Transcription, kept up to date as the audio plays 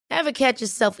Ever catch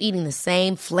yourself eating the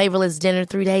same flavorless dinner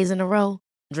 3 days in a row?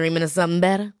 Dreaming of something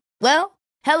better? Well,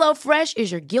 HelloFresh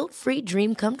is your guilt-free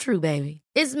dream come true, baby.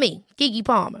 It's me, Keke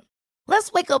Palmer.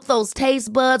 Let's wake up those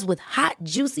taste buds with hot,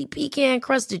 juicy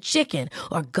pecan-crusted chicken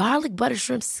or garlic butter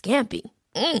shrimp scampi.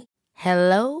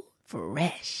 Hello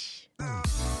Fresh.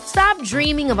 Stop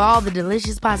dreaming of all the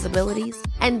delicious possibilities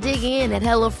and dig in at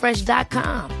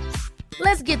HelloFresh.com.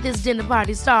 Let's get this dinner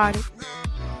party started.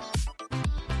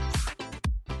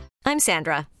 I'm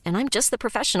Sandra, and I'm just the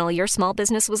professional your small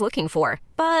business was looking for.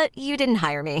 But you didn't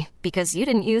hire me because you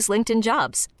didn't use LinkedIn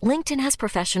Jobs. LinkedIn has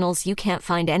professionals you can't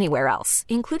find anywhere else,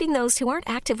 including those who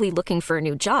aren't actively looking for a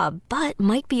new job, but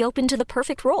might be open to the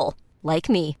perfect role,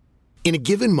 like me. In a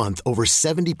given month, over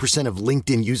 70% of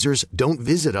LinkedIn users don't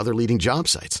visit other leading job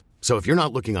sites. So if you're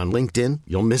not looking on LinkedIn,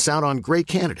 you'll miss out on great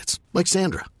candidates like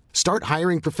Sandra. Start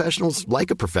hiring professionals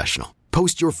like a professional.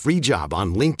 Post your free job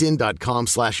on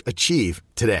linkedin.com/achieve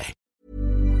today.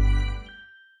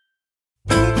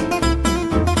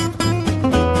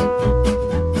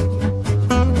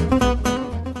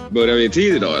 Börjar vi i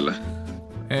tid idag eller?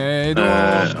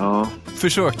 Idag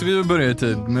försökte vi börja i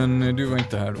tid, men du var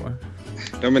inte här då.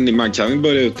 Ja, men man kan ju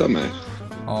börja utan mig.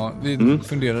 Ja, vi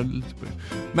funderade lite på det.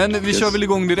 Men vi kör väl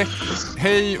igång direkt.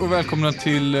 Hej och välkomna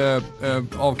till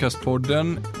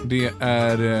Avkastpodden. Det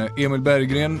är Emil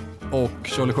Berggren och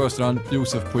Charlie Sjöstrand,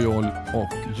 Josef Pujol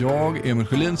och jag, Emil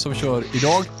Sjölin, som kör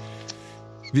idag.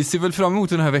 Vi ser väl fram emot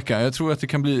den här veckan. Jag tror att det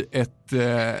kan bli ett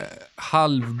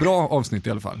halvbra avsnitt i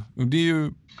alla fall. Och det är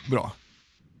ju bra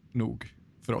nog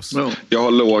för oss. Jag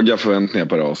har låga förväntningar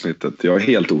på det avsnittet. Jag är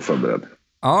helt oförberedd.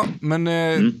 Ja, men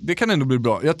det kan ändå bli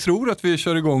bra. Jag tror att vi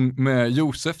kör igång med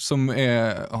Josef som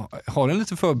har en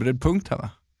lite förberedd punkt här, va?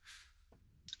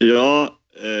 Ja,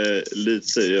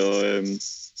 lite.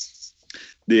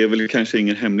 Det är väl kanske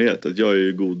ingen hemlighet att jag är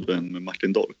ju god vän med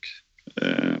Martin Dolk.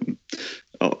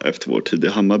 Efter vår tid i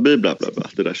Hammarby, bla bla bla.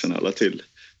 Det där känner alla till.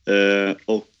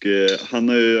 Han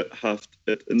har ju haft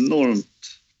ett enormt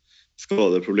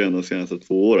skadeproblem de senaste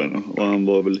 2 åren. Och han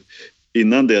var väl,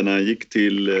 innan det när han gick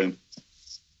till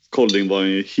Kolding var han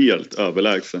ju helt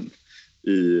överlägsen.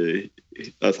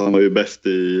 Alltså han var ju bäst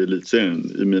i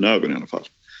elitserien i mina ögon i alla fall.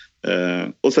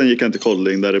 Och sen gick han till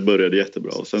Kolding där det började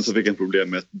jättebra. Och sen så fick han problem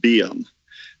med ett ben.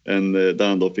 Där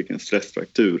han då fick en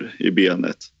stressfraktur i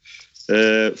benet.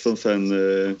 Som sen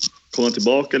kom han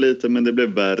tillbaka lite, men det blev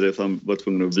värre så han var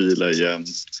tvungen att vila igen.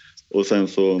 Och sen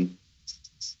så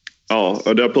det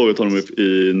har plågat honom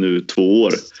i nu 2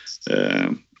 år.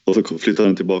 Och så flyttade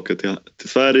han tillbaka till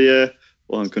Sverige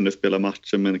och han kunde spela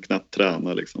matcher men knappt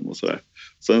träna liksom och sådär.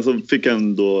 Sen så fick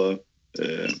han då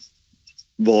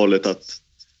valet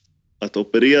att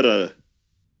operera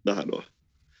det här då.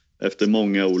 Efter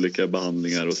många olika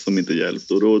behandlingar och som inte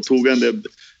hjälpt. Och då tog han det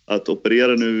att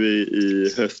operera nu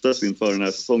i höstas inför den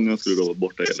här säsongen, skulle då vara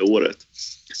borta hela året.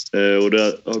 Och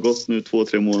det har gått nu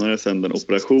 2-3 månader sedan den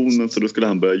operationen, så då skulle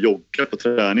han börja jogga på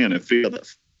träningen i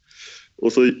fredags.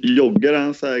 Och så joggar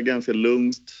han så här ganska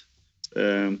lugnt.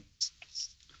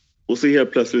 Och så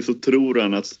helt plötsligt så tror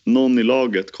han att någon i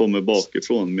laget kommer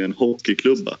bakifrån med en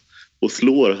hockeyklubba och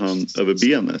slår han över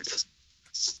benet.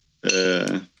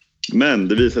 Men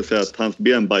det visar sig att hans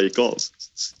ben bara gick av.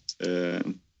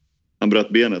 Han bröt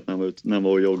benet när han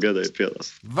var och joggade i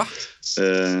fredags. Va?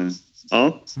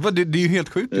 Ja. Va? Det är ju helt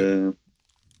sjukt.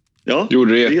 Ja.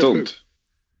 Gjorde det jätteont?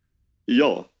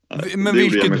 Ja. Men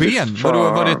vilket ben?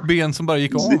 Var det ett ben som bara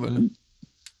gick av? Eller?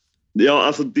 Ja,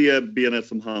 alltså det benet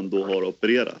som han då har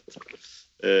opererat.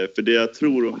 För det jag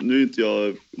tror, nu är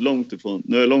jag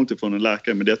långt ifrån en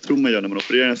läkare, men det jag tror man gör när man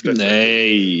opererar en stress.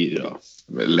 Nej då.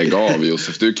 Lägg av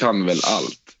Josef, du kan väl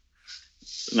allt?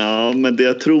 Ja, men det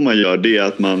jag tror man gör, det är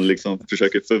att man liksom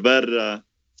försöker förvärra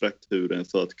frakturen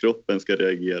så att kroppen ska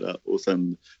reagera och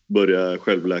sen börja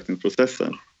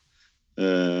självläkningsprocessen.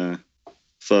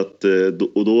 Så att,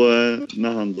 och då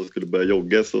när han då skulle börja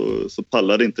jogga så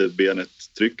pallade inte benet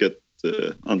trycket,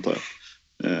 antar jag.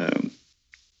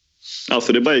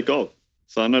 Alltså det bara gick av.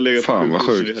 Så han har legat på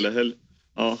sjukhus nu hela helgen.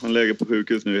 Ja, han lägger på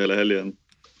sjukhus nu hela helgen.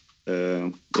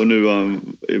 Och nu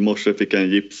i morse fick han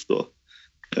gips då.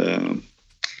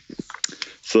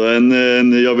 Så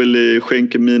jag vill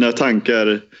skänka mina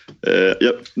tankar.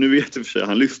 Nu vet jag för sig,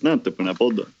 han lyssnar inte på den här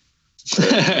podden.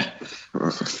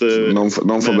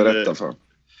 Någon får berätta för.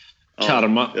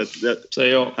 Karma,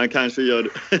 säger jag. Han kanske gör det.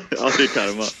 Ja, det är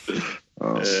karma.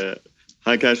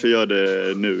 Han kanske gör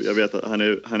det nu. Jag vet att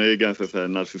han är ganska så här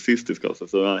narcissistisk också.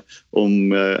 Så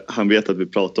om han vet att vi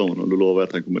pratar om honom, då lovar jag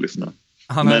att han kommer att lyssna.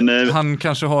 Han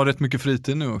kanske har rätt mycket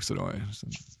fritid nu också då.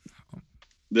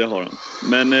 Det har han.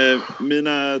 Men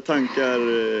mina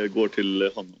tankar går till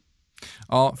honom.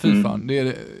 Ja, fy fan. Det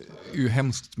är är ju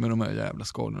hemskt med de här jävla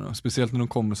skadorna. Speciellt när de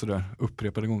kommer så där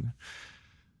upprepade gånger.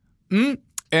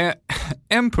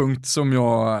 En punkt som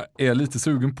jag är lite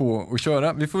sugen på att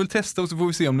köra. Vi får väl testa och så får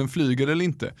vi se om den flyger eller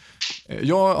inte.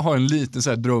 Jag har en liten så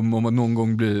här dröm om att någon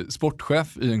gång bli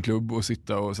sportchef i en klubb och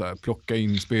sitta och så här plocka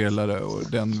in spelare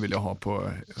och den vill jag ha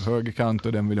på högerkant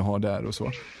och den vill jag ha där och så.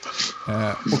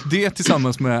 Och det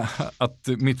tillsammans med att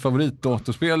mitt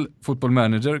favoritdatorspel Football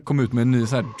Manager kom ut med en ny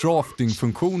så här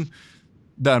drafting-funktion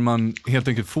där man helt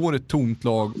enkelt får ett tomt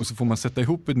lag och så får man sätta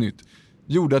ihop ett nytt.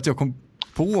 Gjorde att jag kom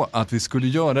på att vi skulle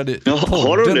göra det i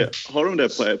podden. Har de det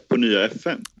på nya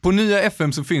FM? På nya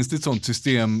FM så finns det ett sånt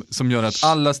system som gör att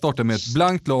alla startar med ett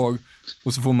blankt lag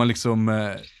och så får man liksom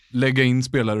lägga in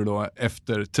spelare då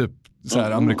efter typ så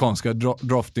här amerikanska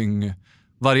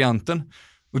drafting-varianten.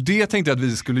 Och det tänkte jag att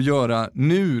vi skulle göra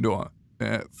nu då,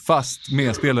 fast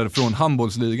med spelare från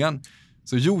handbollsligan.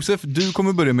 Så Josef, du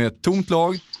kommer börja med ett tomt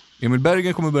lag. Emil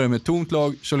Berggren kommer börja med ett tomt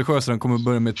lag. Charlie Sjöstrand kommer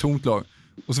börja med ett tomt lag.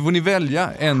 Och så får ni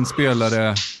välja en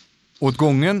spelare åt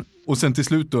gången. Och sen till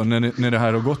slut då, när det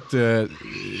här har gått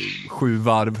 7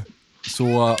 varv,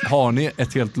 så har ni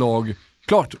ett helt lag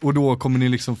klart. Och då kommer ni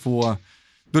liksom få...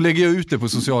 Då lägger jag ut det på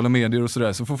sociala medier och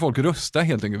sådär. Så får folk rösta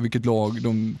helt enkelt vilket lag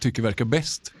de tycker verkar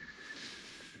bäst.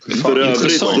 För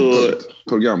övrigt så...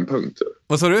 Programpunkt.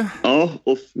 Vad sa du? Ja,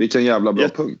 och... Vilken jävla bra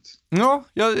punkt. Ja,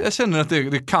 jag känner att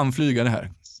det kan flyga det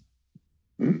här.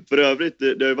 För övrigt,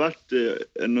 det har ju varit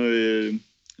en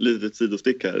litet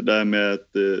sidostick här. Där med att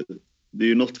det är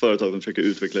ju något företag som försöker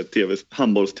utveckla ett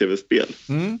handbolls-tv-spel.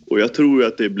 Och jag tror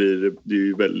att det är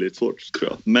ju väldigt svårt,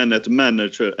 tror jag. Men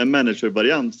en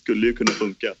manager-variant skulle ju kunna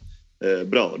funka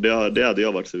bra. Det hade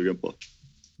jag varit sugen på.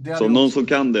 Så någon som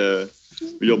kan det,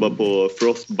 jobba på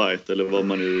Frostbite eller vad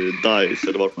man nu, DICE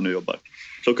eller vart man nu jobbar.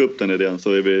 Plocka upp den idén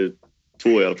så är vi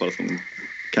 2 i alla fall som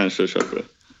kanske köper det.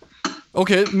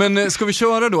 Okej, men ska vi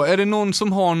köra då? Är det någon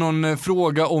som har någon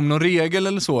fråga om någon regel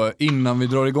eller så innan vi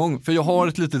drar igång? För jag har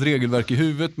ett litet regelverk i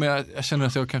huvudet, men jag känner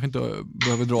att jag kanske inte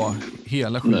behöver dra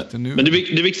hela skiten nu. Men det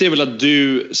viktiga är väl att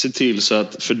du ser till så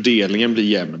att fördelningen blir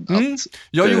jämn.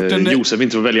 Jag har gjort Josef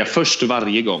inte får välja först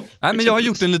varje gång. Nej, men jag har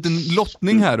gjort en liten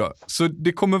lottning här då. Så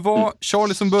det kommer vara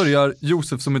Charlie som börjar,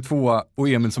 Josef som är 2 och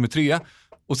Emil som är 3.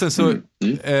 Och sen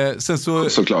så...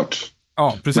 Såklart.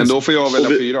 Ja, precis. Men då får jag välja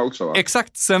 4 också, va?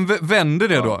 Exakt, sen vänder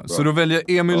det då. Bra. Så då väljer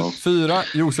Emil 4,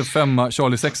 Josef 5,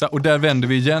 Charlie 6 och där vänder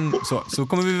vi igen. Så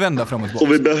kommer vi vända fram och tillbaka.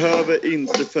 Och vi behöver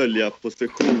inte följa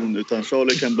position, utan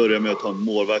Charlie kan börja med att ta en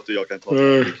målvakt och jag kan ta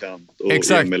en kant. Och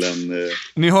exakt. Emil en...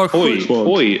 Ni har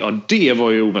Oj, ja, det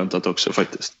var ju oväntat också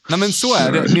faktiskt. Nej, men så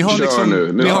är det. Ni har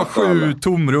liksom, ni har 7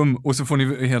 tomrum och så får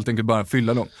ni helt enkelt bara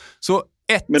fylla dem. Så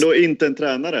 1. Men då inte en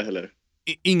tränare heller?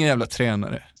 Ingen jävla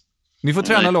tränare. Ni får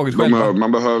träna laget själva.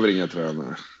 Man behöver inga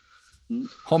tränare.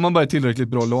 Har man bara ett tillräckligt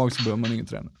bra lag så behöver man ingen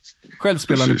tränare.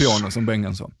 Självspelande piano som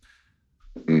Bengan sa.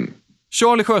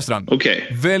 Charlie Sjöstrand.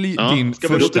 Välj din Ska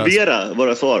första... Ska vi motivera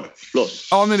våra svar? Förlåt.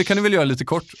 Ja, men det kan ni väl göra lite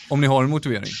kort om ni har en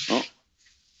motivering.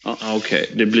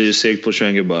 Okej. Det blir segt på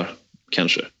 21 gubbar.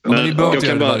 Kanske. Men ni behöver inte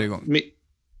göra det varje gång.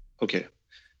 Okej.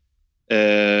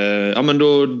 Ja, men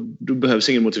då behövs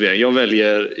ingen motivering.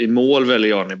 I mål väljer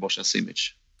jag Nebojsa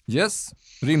Simic. Yes,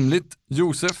 rimligt.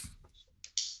 Josef?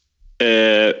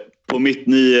 På mitt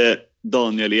 9,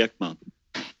 Daniel Ekman.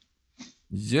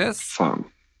 Yes. Fan.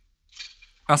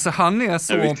 Alltså han är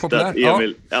så populär.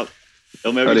 Emil,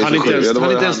 han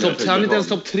är inte ens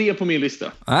topp 3 på min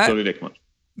lista. Nej.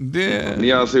 Ni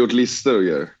har alltså gjort listor och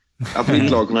grejer. Att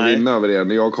mitt lag kommer vinna över er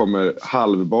när jag kommer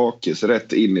halvbakis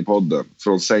rätt in i podden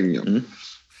från sängen.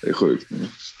 Det är sjukt.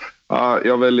 Ja,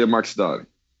 jag väljer Max Dar.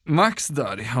 Max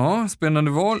där, ja,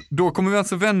 spännande val. Då kommer vi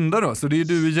alltså vända då, så det är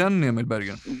du igen, Emil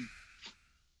Berggren.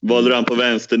 Valde du han på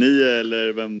vänster 9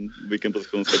 eller vilken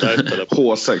position ska där spela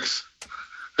på? H6.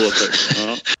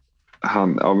 Ja.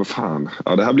 Men fan.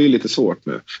 Ja, det här blir lite svårt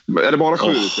nu. Är det bara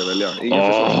 7 ska jag välja?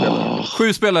 Ingen försvarsspelare.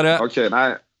 7 spelare.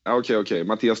 Okej.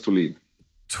 Mattias Tholin.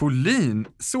 Tholin?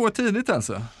 Så tidigt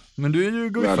alltså? Men du är ju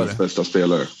guffare. Världens bästa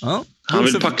spelare. Ja. Han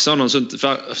vill paxa honom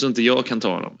så inte jag kan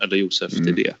ta honom. Eller Josef, det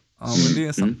är det. Ja, men det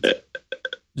är sant.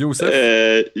 Josef?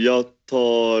 Jag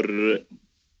tar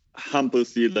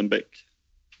Hampus Gildenbäck.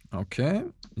 Okej,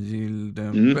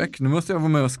 Gildenbäck. Nu måste jag vara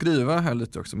med och skriva här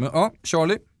lite också. Men ja,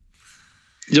 Charlie?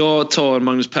 Jag tar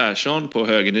Magnus Persson på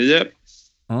höger 9.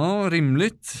 Ja,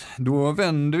 rimligt. Då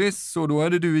vänder vi, så då är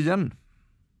det du igen.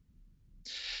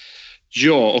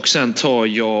 Ja, och sen tar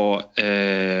jag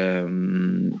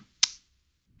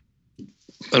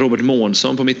Robert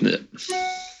Månsson på mitt 9.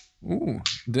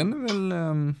 Den är väl...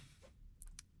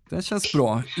 den känns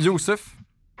bra. Josef?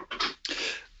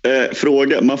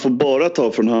 Fråga, man får bara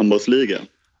ta från handbollsligan?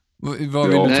 Vad vill du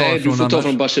ta? Nej, du får ta annars?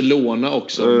 Från Barcelona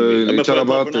också. Men får jag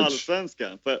ta från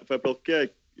Allsvenskan? Får jag plocka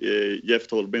Jeff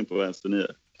Tolbin på vänster 9?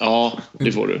 Ja,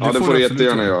 det får du. Ja, det får du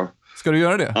jättegärna göra. Ska du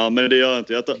göra det? Ja, men det gör jag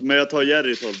inte. Men jag tar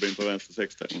Jerry Tolbin på vänster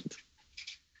 6.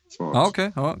 Ja,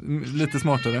 okej. Ja, lite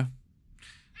smartare.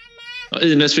 Ja,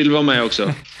 Ines vill vara med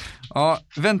också. Ja,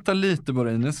 vänta lite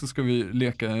bara Ines, så ska vi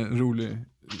leka en rolig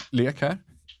lek här.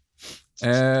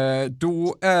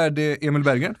 Då är det Emil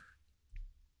Berggren.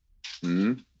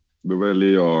 Då väljer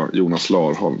jag Jonas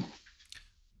Larholm.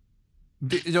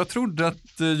 Jag trodde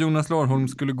att Jonas Larholm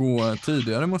skulle gå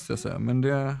tidigare, måste jag säga. Men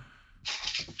det...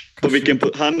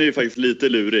 Han är ju faktiskt lite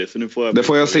lurig. Så nu får jag... Det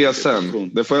får jag se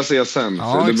sen.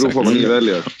 Ja, för det beror på vad ni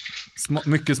väljer.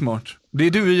 Mycket smart. Det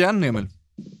är du igen, Emil.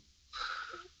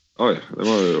 Oj, det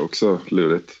var ju också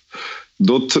lurigt.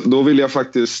 Då vill jag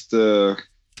faktiskt...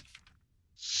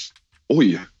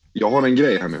 Oj, jag har en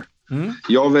grej här nu.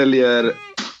 Jag väljer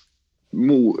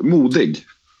Modig.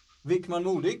 Wickman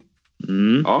Modig?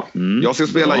 Ja, jag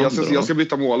ska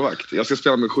byta målvakt. Jag ska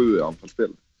spela med 7 i anfallsspel.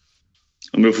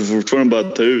 Men du får fortfarande bara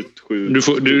ta ut 7.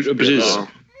 Precis.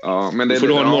 Ja, men då får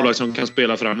du ha en målvakt som kan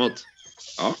spela framåt.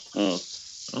 Ja,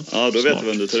 då vet du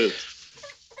vem du tar ut.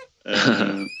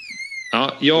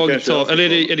 Ja, jag tar...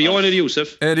 Eller är det jag eller är det Josef?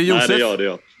 Är det Josef? Nej, det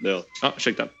är jag. Ja,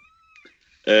 ursäkta.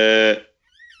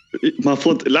 Man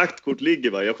får inte... Lagt kort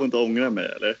ligger, va? Jag får inte ångra mig,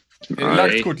 eller?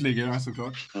 Lagt kort ligger, ja,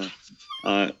 såklart.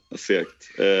 Nej,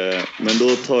 segt. Men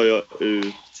då tar jag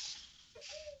ut...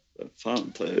 Vad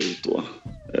fan tar jag ut då?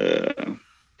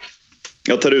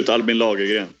 Jag tar ut Albin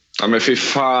Lagergren. Ja, men fy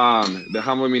fan. Det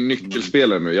här var min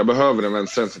nyckelspelare nu. Jag behöver en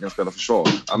vänster som kan spela försvar.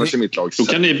 Annars är mitt lag...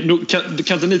 Kan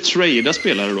inte ni trada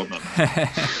spelare då?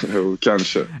 Jo,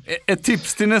 kanske. Ett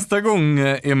tips till nästa gång,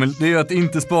 Emil, det är att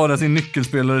inte spara sin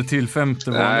nyckelspelare till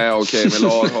 5:e val. Nej, okej, men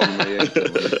Larholm är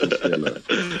nyckelspelare.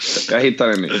 Jag hittar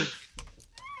en ny.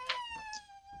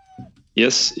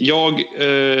 Yes, jag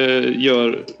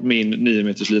gör min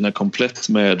 9-meterslina komplett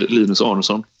med Linus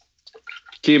Arnesson.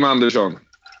 Kim Andersson.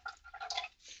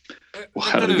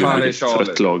 Herregud,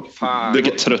 trött lag.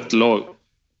 Vilket trött lag.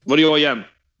 Var det jag igen?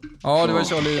 Ja, det var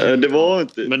Charlie. Det var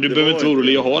inte... Men du behöver inte vara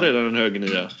orolig, jag har redan en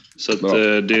högernia. Så att,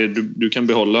 du kan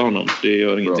behålla honom. Det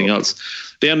gör ingenting alls.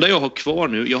 Det enda jag har kvar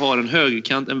nu, jag har en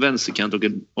högerkant, en vänsterkant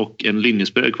och en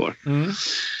linjespelare kvar.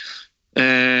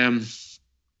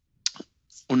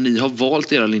 Och ni har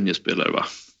valt era linjespelare, va?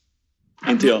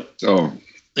 Inte jag. Ja.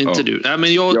 Inte du. Nej,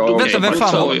 men jag... Vänta,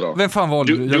 vem fan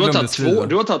valde du? Du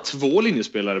har tagit 2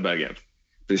 linjespelare, Bergen.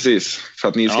 Precis, för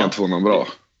att ni ska inte få någon bra.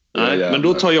 Nej, men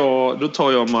då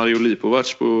tar jag Mario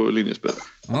Lipovac på linjespelare.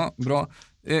 Ja, bra.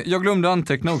 Jag glömde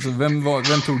anteckna också. Vem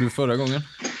tog du förra gången?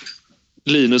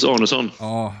 Linus Arnesson.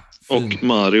 Ja, och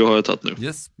Mario har jag tagit nu.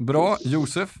 Yes, bra.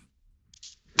 Josef?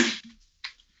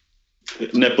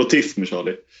 Nepotism,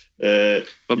 Charlie.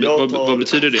 Vad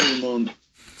betyder det?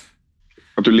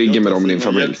 Att du ligger med dem i din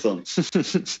familj.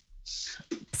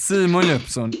 Simon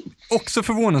Jeppsson. Också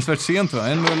förvånansvärt sent, va?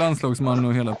 Ändå landslagsman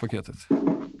och hela paketet.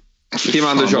 Kim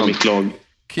Andersson. Mitt lag.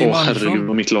 Herregud,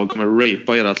 vad mitt lag kommer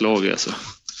rapa ert lag, alltså.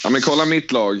 Ja, men kolla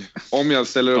mitt lag. Om jag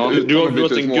ställer upp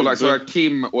utan målvakt så har jag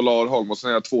Kim och Larholm och sen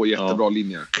har jag 2 jättebra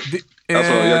linjer.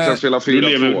 Alltså, jag kan spela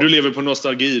 4-2. Du lever på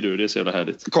nostalgi, du. Det är så jävla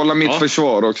härligt. Kolla mitt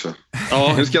försvar också.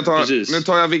 Ja, nu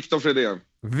tar jag Viktor Fredén.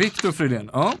 Viktor Fredén,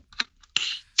 ja.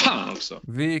 Fan också.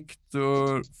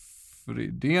 Viktor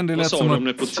Fredén, det lät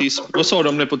som vad sa du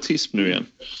om nepotism nu igen?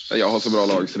 Jag har så bra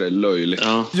lag så det är löjligt.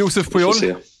 Ja. Josef Pujol,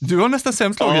 du har nästan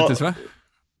sämst lag hittills, va?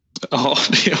 Ja,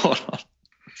 det har han.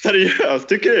 Seriöst,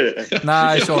 tycker du det?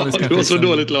 Nej, Charlie ska du har så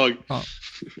dåligt lag. Ja.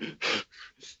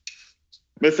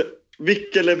 Men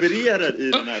vilka levererar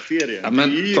i den här serien? Ja,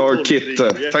 men, ta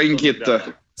Kitte. Ta in Kitte.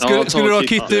 Skulle du ha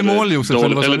Kitte i mål, Josef?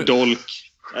 Eller Dolk.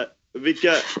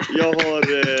 Jag har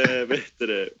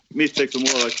mittsex och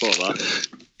målvakt kvar, va?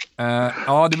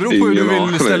 Ja, det beror på hur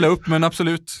du vill ställa upp, men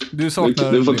absolut. Du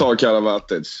får ta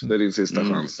Karabatic. Det är din sista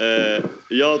chans.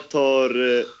 Jag tar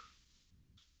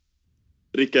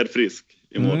Rickard Frisk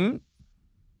i mål.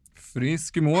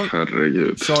 Frisk i mål.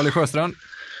 Herregud. Charlie Sjöstrand.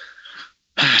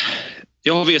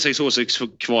 Jag har V6-H6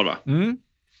 kvar, va?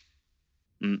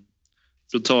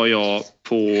 Då tar jag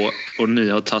på... Och ni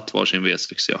har tagit varsin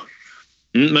V6, ja.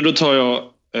 Men då tar jag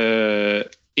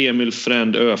Emil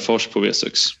Fränd Öfors på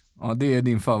V6. Ja, det är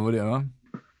din favorit, va?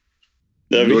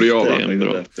 Det är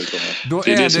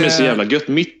det som är så jävla gött.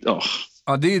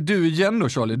 Ja, det är du igen då,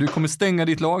 Charlie. Du kommer stänga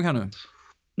ditt lag här nu.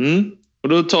 Och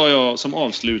då tar jag som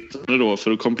avslutande då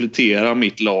för att komplettera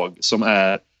mitt lag som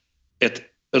är ett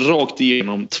rakt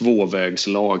igenom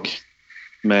 2-vägslag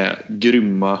med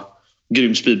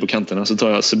grym speed på kanterna, så tar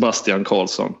jag Sebastian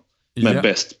Karlsson med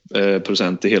bäst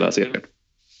procent i hela serien.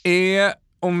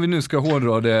 Om vi nu ska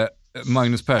hårdra det,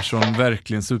 Magnus Persson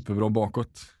verkligen superbra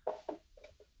bakåt?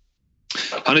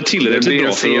 Han är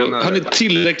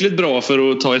tillräckligt bra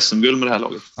för att ta SM-guld med det här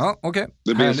laget. Ja, okej.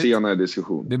 Det blir en senare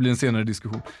diskussion. Det blir en senare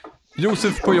diskussion.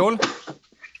 Josef Pujol?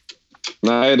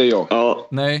 Nej, det är jag. Ja.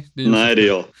 Nej, det är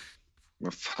jag.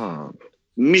 Vad fan.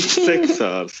 Mitt 6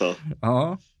 alltså.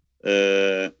 Ja.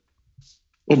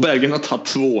 Och Bergen har tagit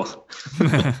 2.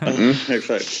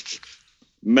 Exakt.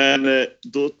 Men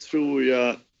då tror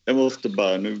jag måste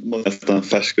nästan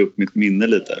färska upp mitt minne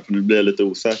lite. För nu blir jag lite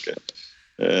osäker.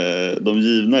 De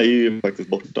givna är ju faktiskt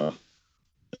borta.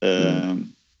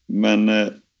 Men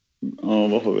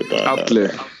vad får vi där? Atli.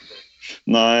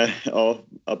 Nej,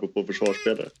 apropå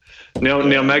försvarsspelare. Ni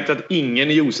har märkt att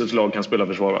ingen i Josefs lag kan spela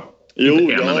försvar, va? Jo,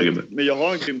 men jag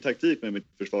har en grym taktik med mitt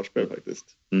försvarsspel faktiskt.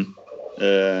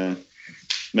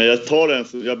 Men jag tar den,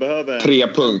 så jag behöver 3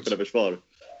 punkt försvar.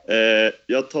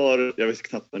 Jag vet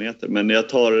knappt vad den heter, men jag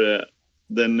tar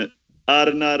den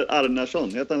Arnar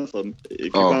Arnarsson, heter han som i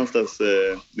Kristianstads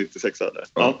 96 där.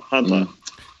 Ja, han tar.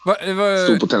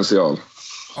 Stor potential.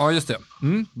 Ja, just det.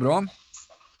 Bra.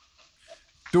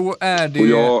 Då är det...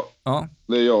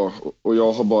 Det är jag. Och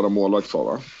jag har bara målvakt kvar,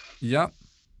 va? Ja.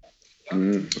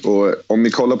 Och om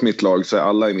ni kollar på mitt lag så är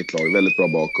alla i mitt lag väldigt bra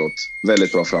bakåt.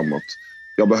 Väldigt bra framåt.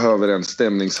 Jag behöver en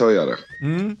stämningshöjare.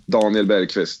 Daniel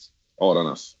Bergqvist.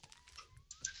 Aranas.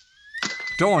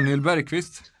 Daniel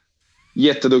Bergqvist.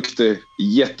 Jätteduktig.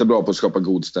 Jättebra på att skapa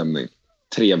god stämning.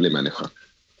 Trevlig människa.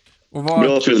 Och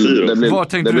vad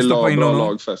tänkte du stoppa in honom?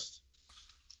 Lagfest.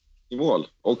 I mål.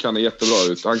 Och han är jättebra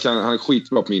ut. Han är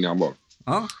skitbra på minihandboll.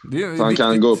 Ja, så han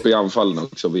kan gå upp i anfallen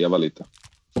också och veva lite.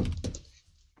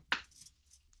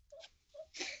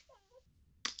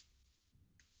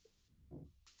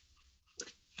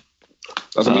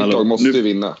 Alltså mitt lag måste ju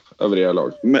vinna över era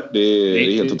lag. Det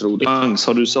är helt otroligt. Hans,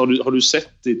 har du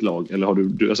sett ditt lag? Eller har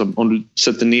du alltså, om du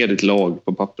sätter ner ditt lag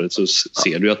på pappret så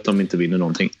ser du att de inte vinner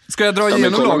någonting. Ska jag dra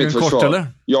igenom lagen kort eller?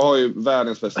 Jag har ju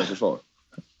världens bästa försvar.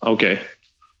 Okej.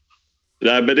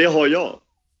 Nej, men det har jag.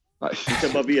 Nej. Du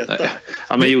kan bara veta.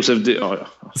 Ja, men Josef,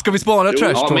 Ska vi spara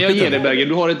trash? Ja, men jag ger dig, Bergen.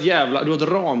 Du har ett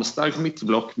ramstarkt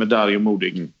mittblock med Dario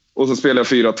Modig. Och så spelar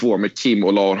jag 4-2 med Kim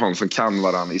och Larhan som kan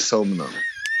varann i sömnen.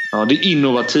 Ja, det är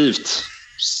innovativt.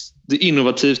 Det är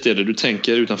innovativt är det. Du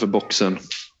tänker utanför boxen.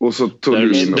 Och så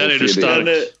där är du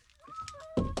stark.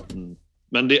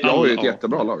 Men det är jag har ju ett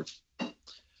jättebra lag.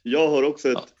 Jag har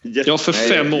också ett Ja, för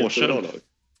 5 år sedan. Lag.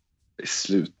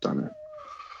 Sluta nu.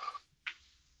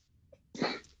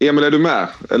 Emil, är du med?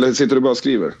 Eller sitter du bara och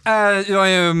skriver?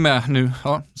 Jag är med nu.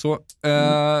 Ja, så.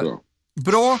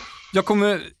 Bra. Jag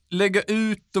kommer lägga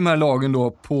ut de här lagen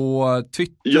då på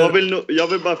Twitter. Jag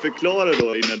vill bara förklara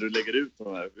då innan du lägger ut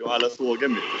de här. Jag alla sågar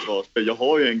mitt försvarsspel. Jag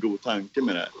har ju en god tanke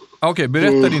med det här. Okej,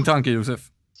 berätta din tanke, Josef.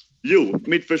 Jo,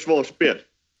 mitt försvarsspel.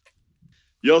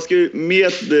 Jag ska ju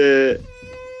med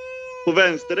på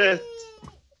vänsterrätt.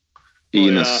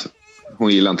 Ines.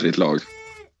 Hon gillar inte ditt lag.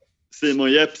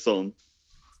 Simon Jeppsson.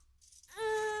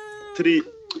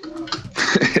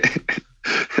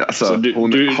 Alltså,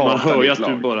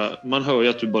 man hör ju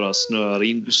att du bara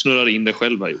snurrar in dig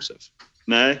själv här, Josef.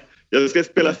 Nej, jag ska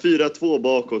spela 4-2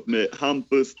 bakåt med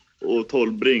Hampus och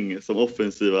Tolbring som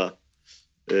offensiva.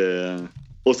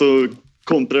 Och så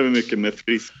kontrar vi mycket med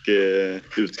frisk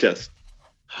utkast.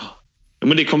 Ja,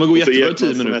 men det kommer gå jättebra i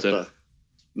 10 minuter.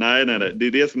 Nej. Det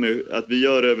är det som är att vi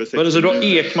gör över 6 minuter. Så du har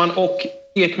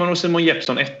Ekman och Simon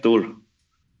Jeppsson 1-or.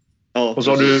 Ja, och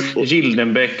så har du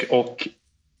Gildenbäck och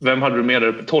vem hade du med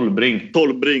där?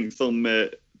 Tolbring som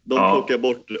de plockar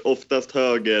bort oftast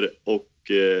höger och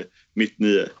mitt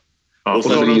 9. Ja, och så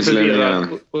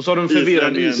har de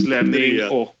förvirrad islänning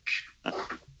och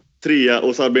 3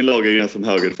 och så Albin Lagergren som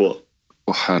höger 2.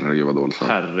 Herregud vad dåligt.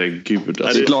 Herregud.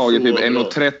 Sitt lag är typ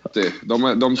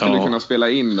 1,30. De skulle kunna spela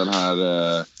in den här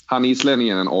han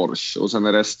islänningen en orch och sen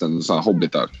är resten så här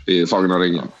hobbitar i Sagan och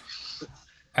ringen.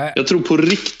 Jag tror på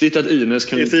riktigt att Ines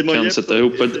kan sätta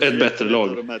ihop ett bättre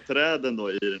lag. De här träden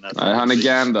då i den här. Nej, han är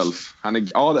Gandalf. Han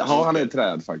är ett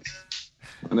träd faktiskt.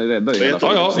 Han är rädd i hela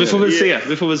tiden. Ja, vi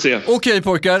får väl se. Okej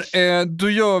pojkar, då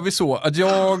gör vi så att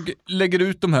jag lägger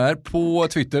ut de här på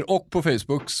Twitter och på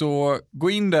Facebook. Så gå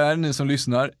in där ni som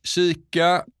lyssnar,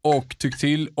 kika och tyck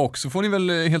till. Och så får ni väl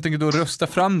helt enkelt då rösta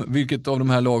fram vilket av de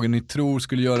här lagen ni tror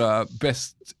skulle göra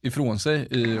bäst ifrån sig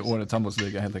i årets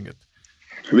handbollsliga helt enkelt.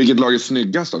 Vilket lag är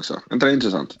snyggast också? Inte det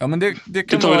intressant? Ja, men det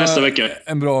kan vara nästa vecka.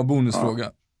 En bra bonusfråga.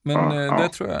 Ja. Men det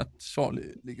tror jag att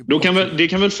Charlie ligger på. Det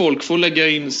kan väl folk få lägga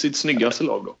in sitt snyggaste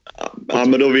lag då? Ja,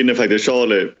 men då vinner faktiskt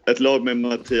Charlie. Ett lag med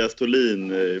Mattias Tholin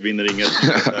vinner inget.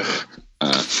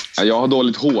 Jag har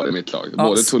dåligt hår i mitt lag.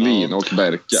 Både Tholin och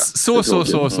Berka. Så.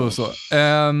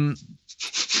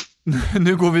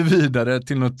 Nu går vi vidare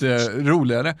till något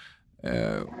roligare.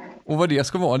 Och vad det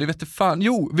ska vara, det vet jag fan.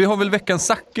 Jo, vi har väl veckans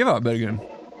Zacke, va, Berggren?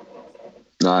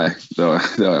 Nej, det har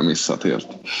jag missat helt.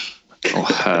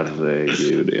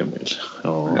 Herregud, Emil.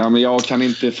 Ja, men jag kan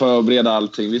inte förbereda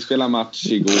allting. Vi spelade match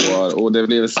igår och det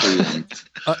blev sent.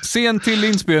 Sent till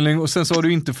inspelning och sen så har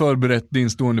du inte förberett din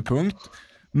stående punkt.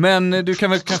 Men du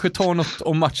kan väl kanske ta något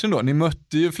om matchen då. Ni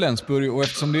mötte ju Flensburg och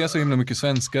eftersom det är så himla mycket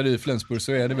svenskar i Flensburg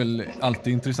så är det väl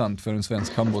alltid intressant för en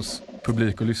svensk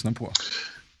handbollspublik att lyssna på.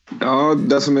 Ja,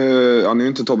 det som är, nu är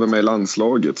inte Tobbe med i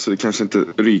landslaget så det är kanske inte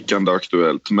rykande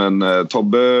aktuellt. Men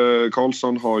Tobbe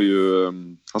Karlsson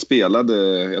han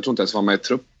spelade, jag tror inte ens var med i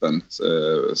truppen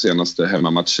senaste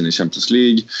hemmamatchen i Champions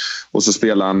League. Och så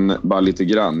spelade han bara lite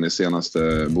grann i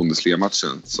senaste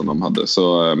Bundesliga-matchen som de hade.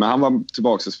 Men han var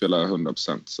tillbaka och spelade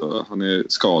 100%. Så han är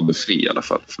skadefri i alla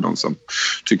fall för de som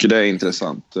tycker det är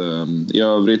intressant. I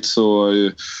övrigt så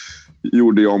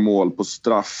gjorde jag mål på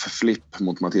straff-flipp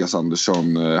mot Mattias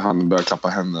Andersson. Han började klappa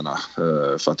händerna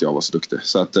för att jag var så duktig.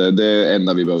 Så att det är det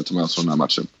enda vi behöver ta med oss från den här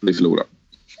matchen. Vi förlorar.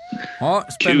 Ja,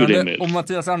 spännande. Och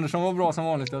Mattias Andersson var bra som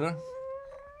vanligt, eller?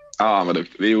 Ja, han var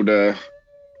duktig. Vi gjorde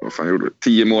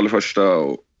 10 mål i första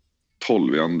och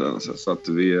 12 i andra. Så att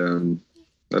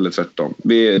eller tvärtom.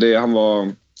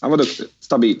 Han var duktig.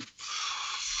 Stabil.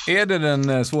 Är det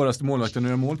den svåraste målvakten att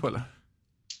göra mål på, eller?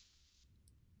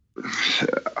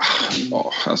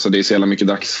 Ja, alltså det är så jävla mycket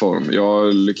dagsform.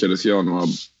 Jag lyckades göra några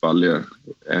baljer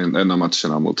en av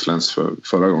matcherna mot Flens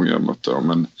förra gången jag mötte dem.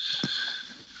 Men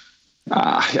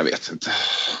jag vet inte.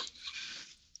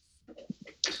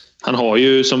 Han har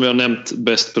ju, som vi har nämnt,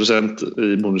 bäst procent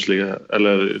i Bundesliga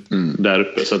eller där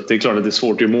uppe. Så att det är klart att det är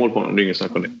svårt att göra mål på honom. Det är ingen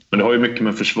snack om det. Men det har ju mycket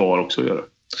med försvar också att göra.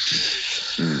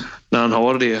 När han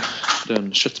har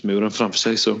den köttmuren framför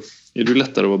sig så är det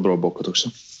lättare att vara bra bakåt också.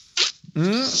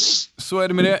 Så är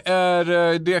det med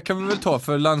det. Det kan vi väl ta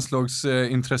för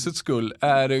landslagsintressets skull.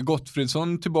 Är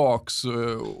Gottfridsson tillbaks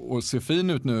och ser fin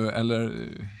ut nu, eller?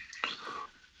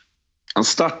 Han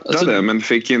startade men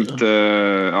fick inte...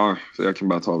 jag kan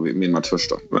bara ta min match först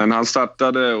då. Men han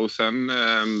startade och sen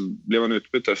blev han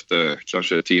utbytt efter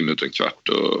kanske 10 minuter, en kvart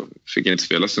och fick inte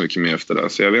spela så mycket mer efter det.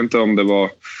 Så jag vet inte om det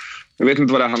var... Jag vet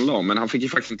inte vad det handlade om, men han fick ju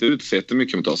faktiskt inte ut så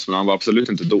jättemycket mot oss. Men han var absolut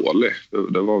inte dålig.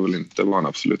 Det var han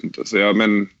absolut inte. Så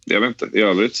men jag vet inte. I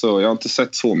övrigt så jag har inte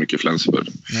sett så mycket Flensburg.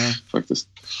 Nej. Faktiskt.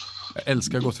 Jag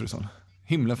älskar Gottfridsson.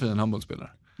 Himla fin handbollsspelare.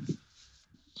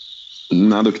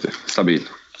 Nej, duktig. Stabil.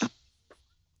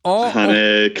 Han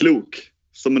är klok.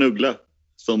 Som en uggla.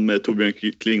 Som Torbjörn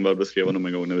Klingvall beskrev honom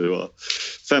en gång när vi var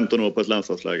 15 år på ett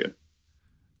landslagsläger.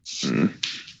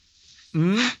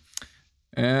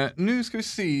 Nu ska vi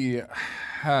se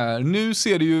här. Nu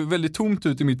ser det ju väldigt tomt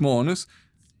ut i mitt manus.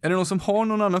 Är det någon som har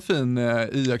någon annan fin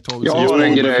iakttagelse? Jag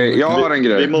har en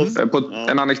grej.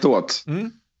 En anekdot.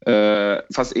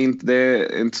 Fast det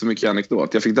är inte så mycket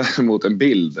anekdot. Jag fick däremot en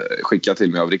bild skickad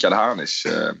till mig av Rickard Harnisch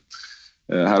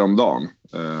häromdagen.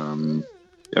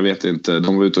 Jag vet inte,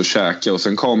 de var ute och käka och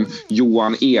sen kom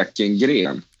Johan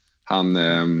Ekengren, han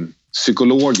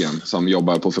psykologen som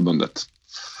jobbar på förbundet.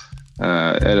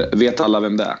 Vet alla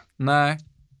vem det är? Nej.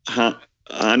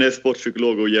 Han är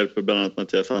sportpsykolog och hjälper bland annat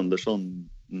Mattias Andersson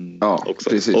också.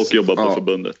 Precis. Och jobbar på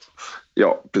förbundet.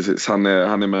 Ja, precis. Han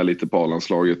är med lite på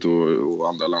landslaget och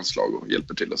andra landslag och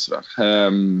hjälper till och sådär.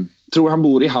 Tror han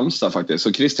bor i Halmstad faktiskt.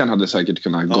 Så Christian hade säkert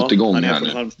kunnat gått igång här nu. Han är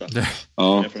från Halmstad.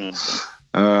 Ja.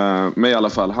 Men i alla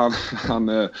fall,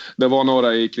 det var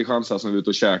några i Kristianstad som var ute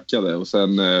och käkade och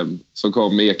sen så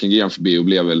kom Ekengren förbi och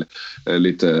blev väl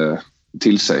lite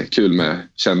till sig. Kul med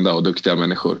kända och duktiga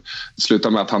människor. Det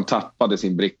slutade med att han tappade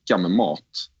sin bricka med mat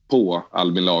på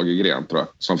Albin Lagergren, tror jag,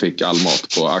 som fick all mat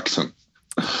på axeln.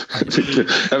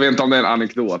 Jag vet inte om det är en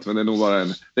anekdot, men det är nog bara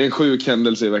en sjuk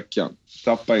händelse i veckan.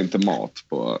 Tappa inte mat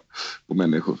på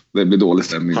människor. Det blir dålig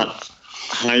stämning.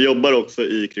 Han jobbar också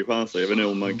i Kristianstad. Jag vet inte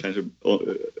om man kanske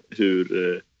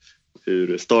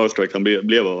hur starstruck han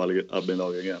blev av Albin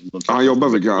Lagergren. Han jobbar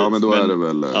väl, men då är det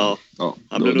väl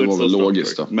han blev då var väl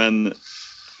logiskt då.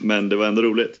 Men det var ändå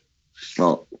roligt.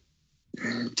 Ja.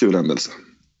 Kul händelse.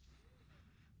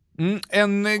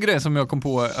 En grej som jag kom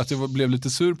på att jag blev lite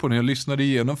sur på när jag lyssnade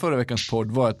igenom förra veckans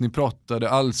podd var att ni pratade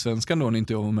allsvenskan då när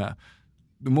inte jag var med.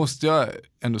 Då måste jag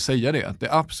ändå säga det. Att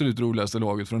det absolut roligaste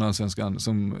laget från allsvenskan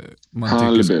som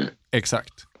man tycker...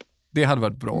 Exakt. Det hade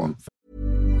varit bra.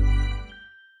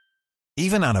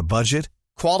 Even on a budget,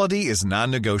 quality is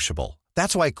non-negotiable.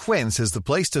 That's why Quince is the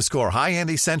place to score high-end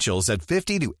essentials at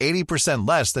 50 to 80%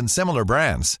 less than similar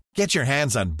brands. Get your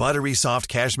hands on buttery soft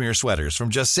cashmere sweaters from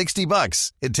just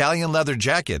 $60, Italian leather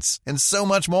jackets, and so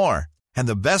much more. And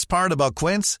the best part about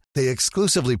Quince, they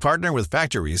exclusively partner with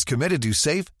factories committed to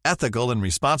safe, ethical, and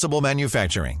responsible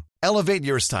manufacturing. Elevate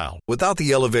your style without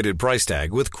the elevated price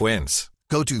tag with Quince.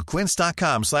 Go to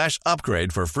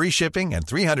quince.com/upgrade for free shipping and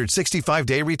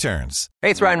 365-day returns.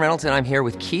 Hey, it's Ryan Reynolds, and I'm here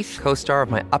with Keith, co-star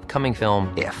of my upcoming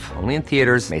film, If, only in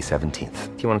theaters May 17th.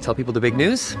 Do you want to tell people the big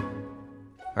news?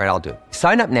 All right, I'll do it.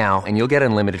 Sign up now and you'll get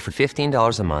unlimited for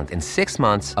 $15 a month and 6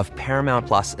 months of Paramount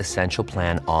Plus Essential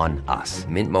Plan on us.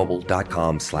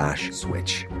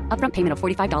 MintMobile.com/switch. Upfront payment of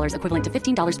 $45 equivalent to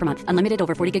 $15 per month. Unlimited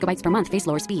over 40 gigabytes per month. Face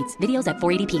lower speeds. Videos at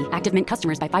 480p. Active Mint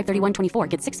customers by 531.24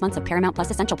 get 6 months of Paramount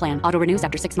Plus Essential Plan. Auto renews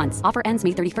after 6 months. Offer ends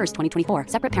May 31st, 2024.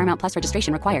 Separate Paramount Plus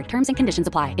registration required. Terms and conditions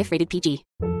apply if rated PG.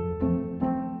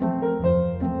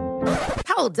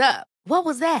 Hold up. What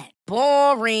was that?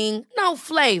 Boring. No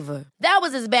flavor. That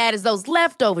was as bad as those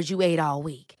leftovers you ate all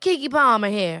week. Keke Palmer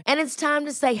here. And it's time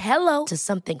to say hello to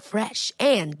something fresh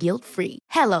and guilt-free.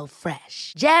 Hello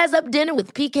Fresh. Jazz up dinner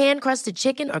with pecan-crusted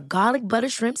chicken or garlic butter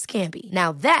shrimp scampi.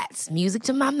 Now that's music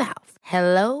to my mouth.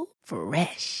 Hello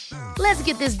Fresh. Let's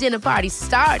get this dinner party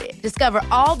started. Discover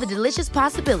all the delicious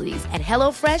possibilities at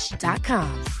hellofresh.com.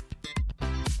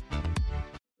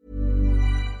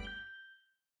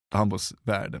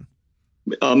 Handbollsvärlden.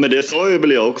 Ja, men det sa ju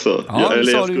väl jag också. Ja,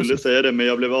 jag skulle säga det, men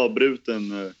jag blev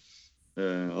avbruten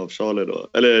av Charlie då.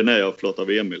 Eller nej,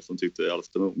 av Emil som tyckte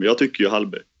Alstermo. Men jag tycker ju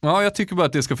Hallby. Ja, jag tycker bara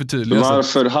att det ska förtydligas.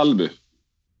 Varför Hallby?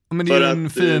 Men det är en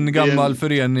fin gammal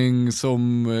förening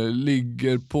som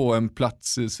ligger på en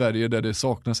plats i Sverige där det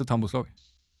saknas ett handbollslag.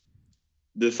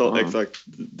 Exakt.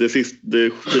 Det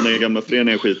fina gamla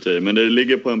föreningen skiter i. Men det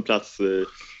ligger på en plats...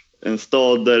 En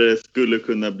stad där det skulle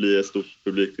kunna bli ett stort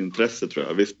publikintresse, tror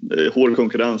jag. Visst, hård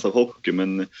konkurrens av hockey,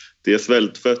 men det är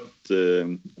svältfött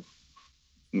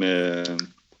med...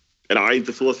 Eller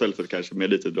inte så svältfött kanske, med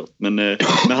lite idrott. Men med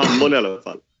handboll i alla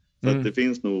fall. Så att det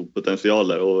finns nog potential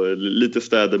där. Och lite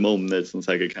städer med omnejd som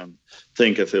säkert kan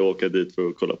tänka sig att åka dit för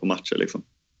att kolla på matcher liksom.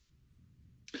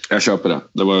 Jag köper det.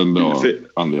 Det var en bra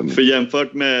anledning. För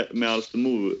jämfört med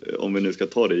Alstermo, om vi nu ska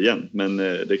ta det igen, men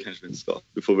det kanske vi inte ska.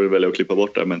 Vi får väl välja att klippa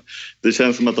bort det. Men det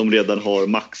känns som att de redan har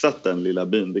maxat den lilla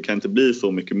byn. Det kan inte bli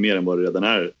så mycket mer än vad det redan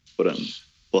är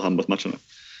på handbollsmatcherna.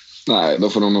 Nej, då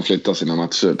får de nog flytta sina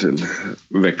matcher till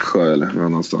Växjö eller någon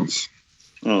annanstans.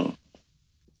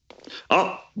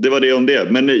 Ja, det var det om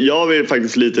det. Men jag är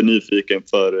faktiskt lite nyfiken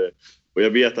för... Och jag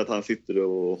vet att han sitter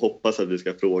och hoppas att vi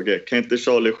ska fråga. Kan inte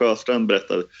Charlie Sjöstrand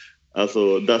berätta?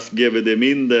 Alltså, das GVD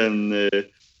Minden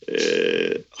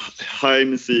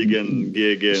Heimsiegen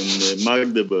gegen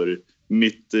Magdeburg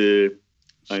mit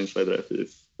 1, 2, 3,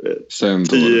 4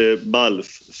 10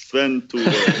 Bals. Sven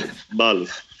Tore Bals.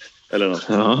 Eller något.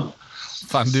 Ja.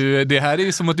 Fan, det här är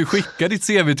ju som att du skickar ditt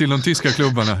CV till de tyska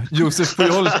klubbarna. Josef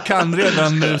Pujol kan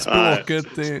redan språket.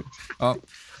 Ja.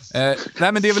 Nej,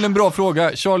 men det är väl en bra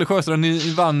fråga. Charlie Sjöstrand,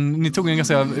 ni vann, ni tog en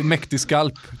ganska mäktig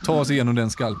skalp. Ta oss igenom den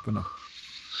skalpen då.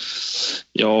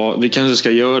 Ja, vi kanske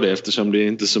ska göra det eftersom det är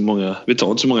inte så många, vi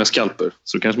tar inte så många skalper,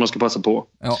 så kanske man ska passa på.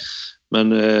 Ja. Men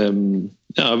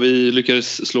vi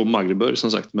lyckades slå Magdeburg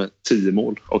som sagt med 10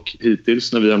 mål, och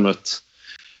hittills när vi har mött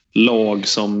lag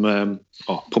som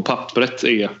på pappret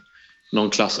är någon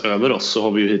klass över oss, så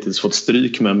har vi ju hittills fått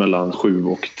stryk med mellan 7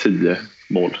 och 10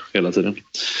 mål hela tiden.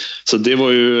 Så det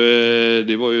var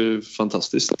ju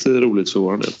fantastiskt roligt för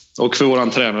vår del. Och för våran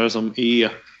tränare som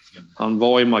han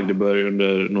var i Magdeburg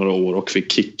under några år och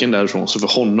fick kicken därifrån. Så för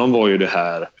honom var ju det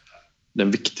här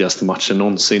den viktigaste matchen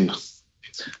någonsin.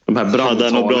 De här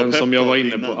brandtalen som jag var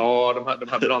inne på. Ja, de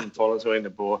här brandtalen som jag var inne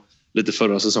på lite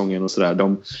förra säsongen och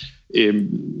sådär.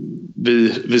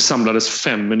 Vi samlades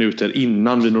 5 minuter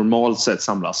innan vi normalt sett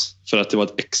samlas. För att det var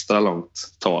ett extra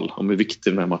långt tal om hur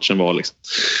viktig den här matchen var. Liksom.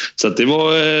 Så att det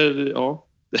var, ja.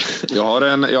 Jag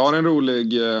har en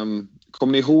rolig...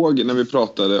 Kommer ni ihåg när vi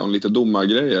pratade om lite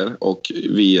domargrejer och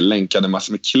vi länkade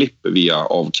massor med klipp via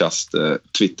Avkast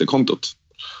Twitterkontot?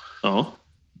 Ja.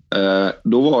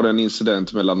 Då var det en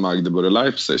incident mellan Magdeburg och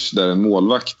Leipzig där en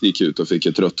målvakt gick ut och fick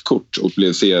ett rött kort och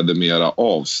blev sedermera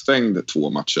avstängd 2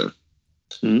 matcher.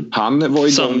 Han var igång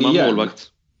samma igen. Målvakt.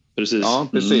 Precis. Ja,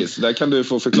 precis. Där kan du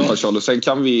få förklara, Charles. Sen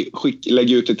kan vi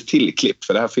lägga ut ett till klipp,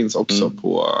 för det här finns också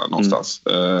på någonstans.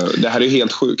 Det här är ju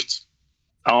helt sjukt.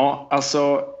 Ja,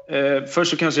 alltså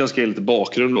först så kanske jag ska ge lite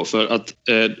bakgrund då, för att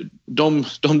de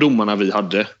domarna vi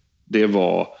hade, det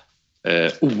var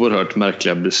oerhört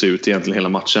märkliga beslut egentligen hela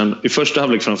matchen. I första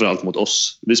halvlek framförallt mot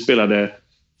oss. Vi spelade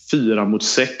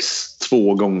 4-6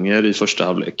 2 gånger i första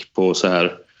halvlek på så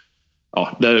här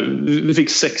vi fick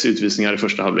 6 utvisningar i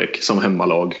första halvlek som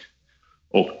hemmalag.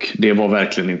 Och det var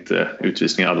verkligen inte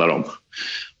utvisningar alla dem.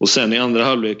 Och sen i andra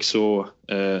halvlek så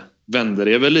vände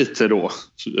det väl lite då,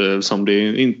 som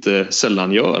det inte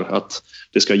sällan gör, att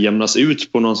det ska jämnas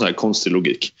ut på någon sån här konstig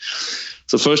logik.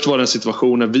 Så först var det en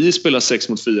situation när vi spelar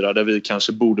 6-4 där vi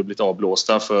kanske borde blivit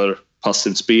avblåsta för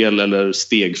passivt spel eller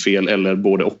stegfel eller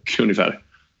både och ungefär.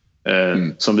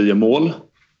 Som vi gör mål.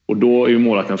 Och då är ju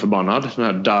målvakten förbannad. Den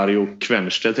här Dario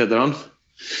Kvenstedt heter han.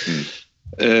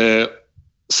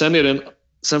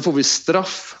 Sen får vi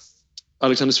straff.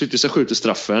 Alexander Svitrysa skjuter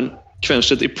straffen.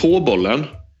 Kvenstedt är på bollen.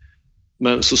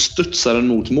 Men så studsar den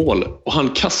mot mål. Och han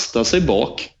kastar sig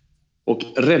bak. Och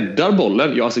räddar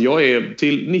bollen. Jag är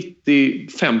till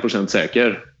 95%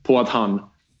 säker på att han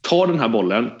tar den här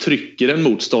bollen. Trycker den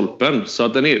mot stolpen. Så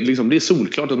att den är, liksom, det är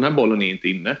solklart att den här bollen är inte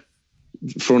inne.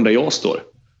 Från där jag står.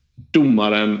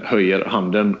 Domaren höjer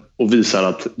handen och visar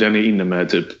att den är inne med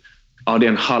typ... Ja,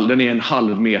 den är en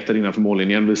halv meter innanför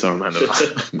mållinjen, visar de händerna.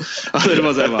 Alltså, det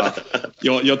var så här,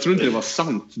 jag tror inte det var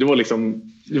sant. Det var liksom,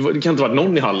 det kan inte vara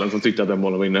någon i hallen som tyckte att den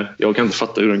bollen var inne. Jag kan inte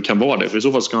fatta hur den kan vara det. För i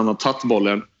så fall ska han ha tagit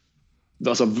bollen,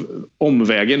 alltså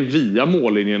omvägen via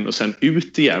mållinjen och sen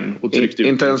ut igen och tryckt ut.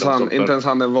 Inte ens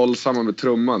han den våldsamma med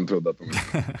trumman trodde att de...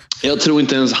 Jag tror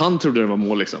inte ens han trodde det var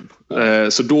mål liksom.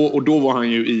 Så då var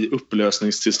han ju i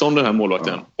upplösningstillstånd, den här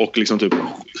målvakten. Och liksom typ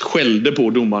skällde på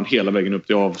domaren hela vägen upp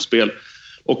till avspel.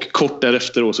 Och kort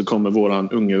därefter då så kommer våran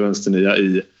unge vänsternia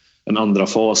i en andra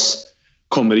fas.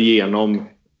 Kommer igenom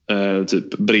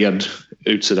typ bred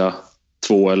utsida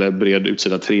 2 eller bred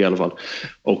utsida 3 i alla fall.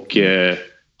 Och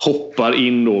hoppar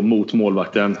in då mot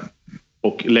målvakten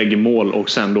och lägger mål. Och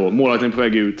sen då, målvakten är på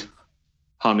väg ut,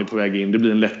 han är på väg in. Det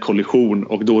blir en lätt kollision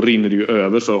och då rinner det ju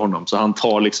över för honom. Så han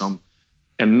tar liksom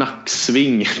en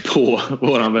nacksving på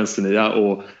våran vänsternia.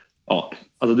 Och ja,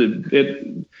 alltså det är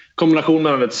en kombination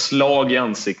mellan ett slag i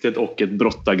ansiktet och ett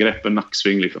brottargrepp, en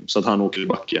nacksving liksom. Så att han åker i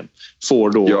backen. Får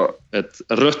då ett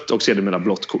rött och sedermera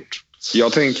blått kort.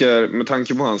 Jag tänker, med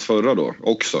tanke på hans förra då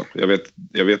också. Jag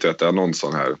vet ju att det är någon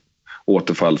sån här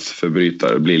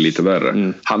återfallsförbrytare blir lite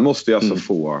värre. Han måste ju alltså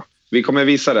få... Vi kommer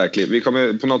visa det här klippet. Vi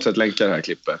kommer på något sätt länka det här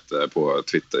klippet på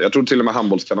Twitter. Jag tror till och med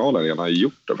handbollskanalen redan har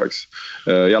gjort det faktiskt.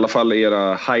 I alla fall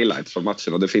era highlights från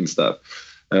matchen, och det finns där.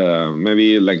 Men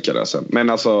vi länkar det sen. Men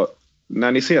alltså,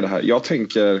 när ni ser det här, jag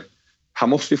tänker, han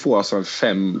måste ju få alltså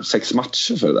 5-6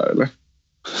 matcher för det där, eller?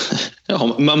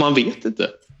 Ja, men man vet inte.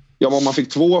 Ja, men man fick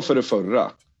 2 för det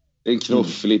förra. En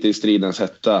knuff lite i stridens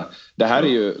hetta. Det här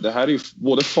är ju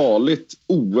både farligt,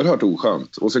 oerhört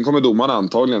oskönt. Och sen kommer domaren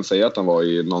antagligen säga att han var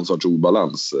i någon sorts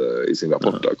obalans i sin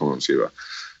rapport där, kommer de skriva.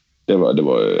 Det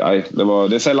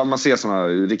är sällan man ser såna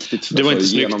riktigt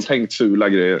genomtänkt fula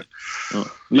grejer. Ja.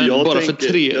 Men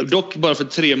bara för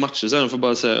 3 matcher sen, får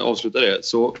bara avsluta det.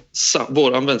 Så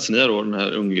våran vänsternia då, den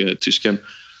här unge tysken,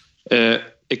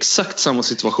 exakt samma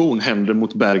situation händer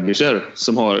mot Bergischer,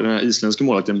 som har den här isländska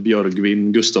målvakten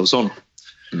Björgvin Gustafsson.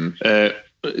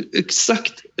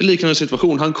 Exakt liknande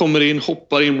situation. Han kommer in,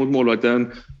 hoppar in mot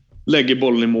målvakten, lägger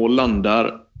bollen i mål,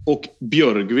 landar, och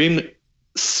Björgvin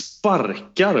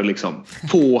sparkar liksom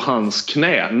på hans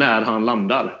knä när han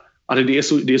landar. Alltså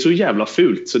det är så jävla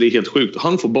fult så det är helt sjukt.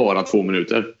 Han får bara 2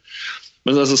 minuter.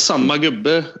 Men alltså samma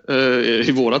gubbe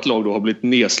i vårat lag då har blivit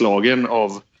nedslagen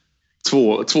av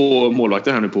två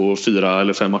målvakter här nu på 4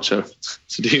 eller 5 matcher.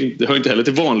 Så det hör inte heller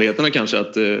till vanligheterna kanske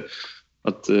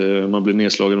att man blir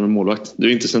nedslagen av en målvakt. Det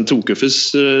är inte sen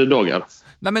Tokuffes dagar.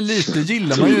 Nej, men lite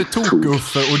gillar man ju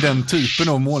Tokuffe och den typen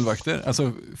av målvakter.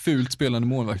 Alltså fult spelande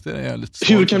målvakter är lite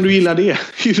svag. Hur kan du gilla det?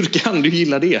 Hur kan du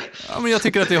gilla det? Ja, men jag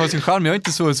tycker att det har sin charm. Jag är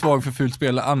inte så svag för fult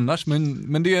spelare annars.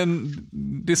 Men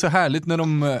det är så härligt när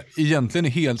de egentligen är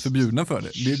helt förbjudna för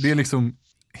det. Det är liksom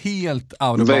helt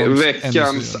out of bounds.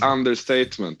 Veckans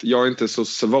understatement. Jag är inte så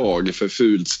svag för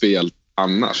fult spel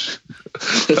annars.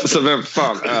 Alltså vem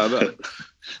fan är det?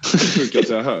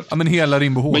 Ja, men hela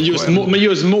Rimbo HK. Men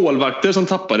just målvakter som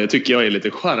tappar det tycker jag är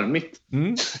lite charmigt.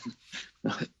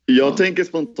 Jag tänker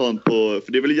spontant på,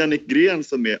 för det är väl Jannik Gren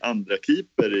som är andra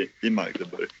keeper i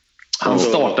Magdeburg.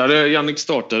 Jannik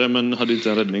startade men hade inte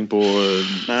en räddning på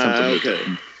 15 minuter.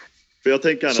 För jag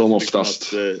tänker annars som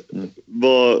oftast.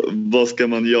 Vad ska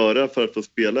man göra för att få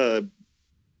spela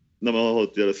när man har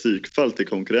ett jävla psykfall till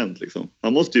konkurrent liksom?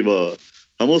 Han måste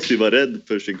ju vara rädd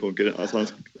för sin konkurrent. Alltså han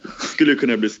skulle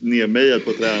kunna bli nedmejad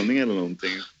på träning eller någonting.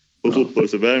 På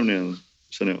fotbollsförvärvningen,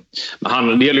 känner jag.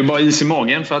 Men det gäller ju bara is i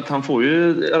magen, för att han får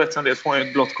ju rätt som det får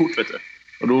ett blått kort, vet du.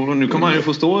 Och då, nu kommer han ju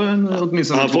få stå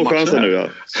åtminstone han får chansen nu, ja.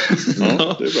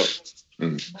 Ja, det är bra.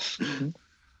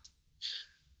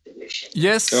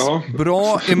 Yes,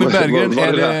 bra. Emil Berggren,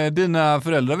 är det dina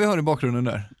föräldrar vi har i bakgrunden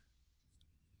där?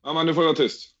 Ja, men nu får jag vara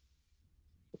tyst.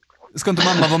 Ska inte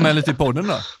mamma vara med lite i podden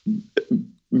då?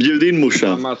 Bjud in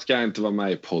morsan. Mamma ska inte vara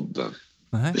med i podden.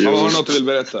 Nej. Mamma, har du något du vill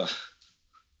berätta?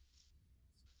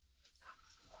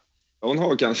 Hon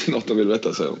har kanske något att vill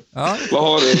berätta, säger hon. Ja. Vad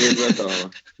har du att vill berätta,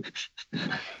 mamma?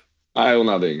 Nej, hon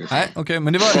hade inget. Nej, okej,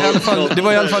 men det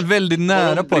var i alla fall väldigt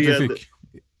nära på att vi fick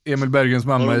Emil Berggrens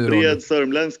mamma i rollen. Bred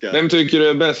sörmländska. Vem tycker du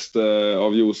är bäst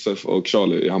av Josef och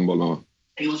Charlie i handboll, mamma?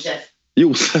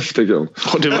 Josef tycker hon.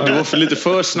 Det var för lite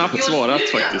för snabbt svarat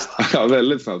faktiskt. Ja,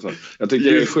 väldigt snabbt. Jag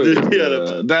tycker det är sjukt.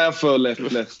 Därför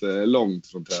lätt långt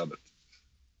från trädet.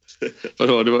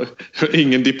 Vadå, det var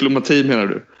ingen diplomati menar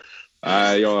du?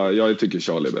 Nej, jag tycker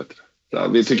Charlie är bättre. Ja,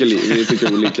 vi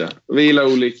tycker olika. Vi gillar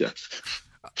olika.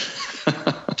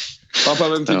 Pappa,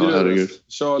 vem tycker du?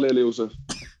 Charlie eller Josef?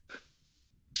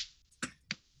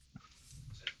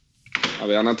 Ja,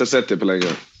 vi har inte sett det på länge.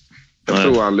 Jag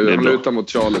tror han lutar mot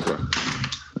Charlie, tror jag.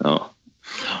 Ja.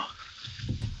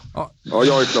 Ja,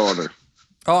 jag är klar nu.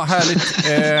 Ja, härligt.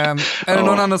 Är det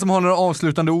någon annan som har några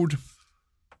avslutande ord?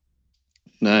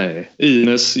 Nej,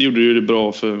 Ines gjorde ju det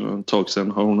bra för ett tag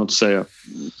sedan. Har hon något att säga?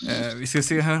 Vi ska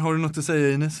se här. Har du något att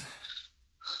säga, Ines?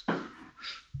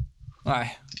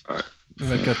 Nej. Det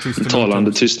verkar tyst.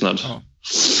 Talande tystnad. Ja.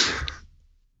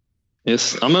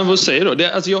 Yes. Ja, men vad säger du?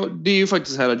 Det är ju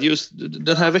faktiskt här att just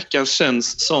den här veckan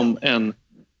känns som en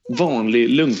vanlig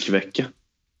lunkvecka.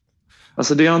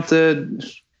 Alltså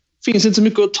finns inte så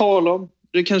mycket att tala om.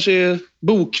 Det kanske är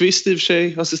Bokvist i och för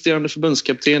sig, assisterande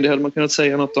förbundskapten. Det hade man kunnat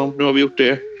säga något om. Nu har vi gjort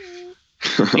det.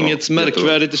 Inget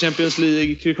märkvärdigt i Champions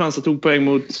League. Kristianstad tog poäng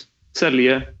mot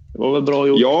Sälje. Det var väl bra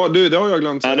gjort. Ja, det har jag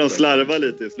glömt. Ja, de slarvar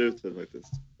lite i slutet faktiskt.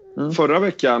 Förra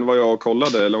veckan var jag och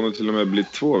kollade, eller om det till och med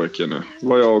blivit 2 veckor nu,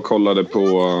 var jag och kollade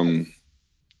på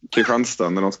Kristianstad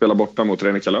när de spelade borta mot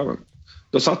Renika Löven.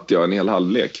 Då satt jag en hel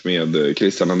halvlek med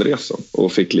Christian Andresson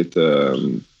och fick lite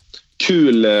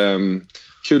kul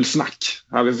snack.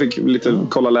 Vi fick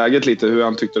kolla läget lite, hur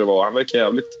han tyckte det var. Han verkar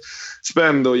jävligt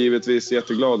spänd och givetvis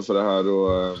jätteglad för det här.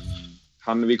 Och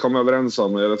vi kom överens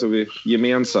om, och jag tror vi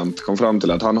gemensamt kom fram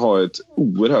till att han har ett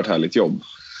oerhört härligt jobb.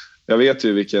 Jag vet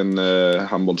ju vilken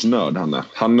handbollsnörd han är.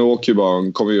 Han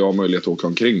kommer ju ha möjlighet att åka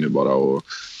omkring nu bara och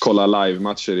kolla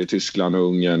live-matcher i Tyskland och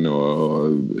Ungern och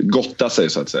gotta sig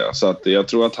så att säga. Så att jag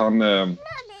tror att han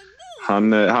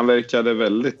verkade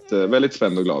väldigt, väldigt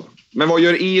spänd och glad. Men vad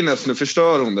gör Ines nu?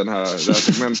 Förstör hon det här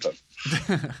segmentet?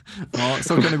 Ja,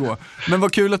 så kan det gå. Men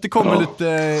vad kul att det kommer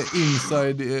lite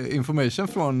inside information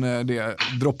från det.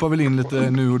 Droppar väl in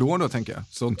lite nu och då tänker jag.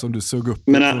 Sånt som du såg upp.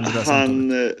 Men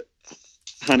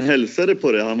han hälsade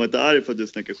på det. Han var inte arg för att du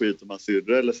snackade skit om hans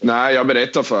syrra eller så. Nej, jag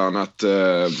berättade för honom att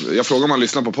jag frågade om han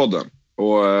lyssnar på podden.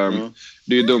 Och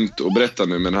det är ju dumt att berätta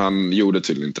nu, men han gjorde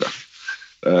tydligen inte det.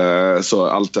 Så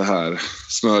allt det här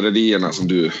smörerierna som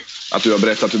du har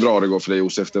berättat hur bra det går för dig,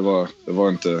 Josef, det var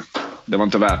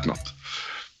inte värt något.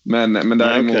 Men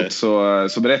däremot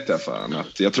så berättade jag för honom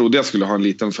att jag trodde jag skulle ha en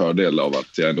liten fördel av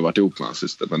att jag ändå varit ihop med hans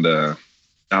syster, men det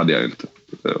hade jag inte.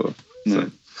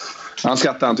 Han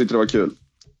skrattade, han tyckte det var kul.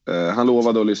 Han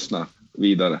lovade att lyssna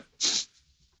vidare.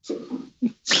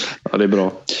 Ja, det är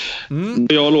bra.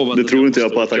 Jag har lovat det tror inte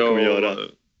jag på att han kommer göra.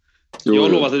 Jag har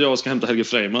lovat att jag ska hämta Helge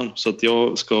Freiman, så att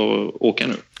jag ska åka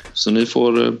nu. Så ni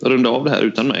får runda av det här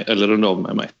utan mig, eller runda av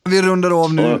med mig. Vi rundar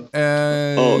av nu.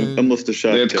 Jag måste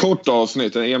köra. Det är ett kort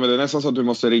avsnitt. Emil, det är nästan så att du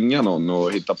måste ringa någon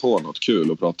och hitta på något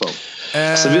kul att prata om.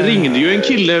 Så vi ringde ju en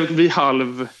kille vid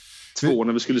 1:30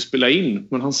 när vi skulle spela in,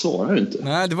 men han svarade inte.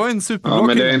 Nej, det var en superbra. Ja,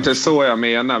 men det är inte så jag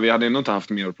menar. Vi hade nog inte haft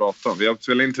mer att prata om. Vi har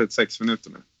spelat in 36 minuter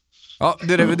nu. Ja,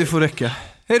 det får räcka.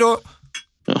 Hej då!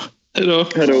 Ja, hej då!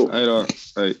 Hej då!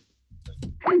 Hej.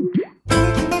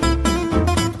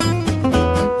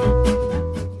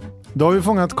 Då har vi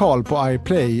fångat Karl på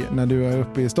iPlay när du är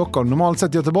uppe i Stockholm. Normalt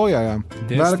sett göteborgare.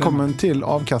 Välkommen till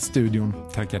Avkaststudion.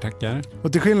 Tackar.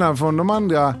 Och till skillnad från de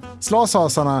andra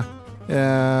slashasarna,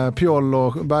 Pjoll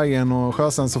och Bergen och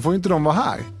Sjösen, så får inte de vara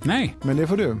här. Nej. Men det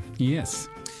får du. Yes.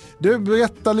 Du,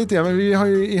 berättar lite. Men vi har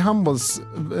ju i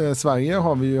handbolls-Sverige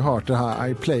har vi ju hört det här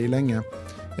iPlay länge.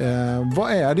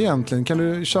 Vad är det egentligen? Kan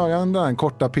du köra den där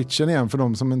korta pitchen igen för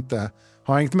de som inte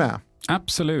har hängt med?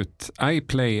 Absolut.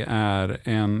 iPlay är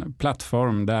en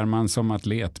plattform där man som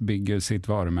atlet bygger sitt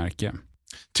varumärke.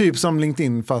 Typ som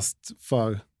LinkedIn fast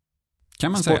för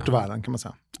kan man sportvärlden kan man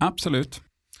säga. Absolut.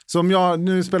 Så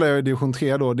nu spelar jag i division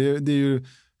 3 då. Det är ju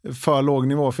för låg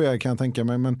nivå för er kan jag tänka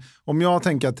mig. Men om jag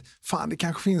tänker att fan, det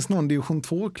kanske finns någon division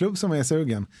 2-klubb som är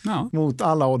sugen mot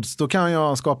alla odds, då kan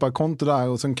jag skapa konto där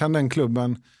och sen kan den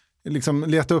klubben liksom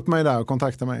leta upp mig där och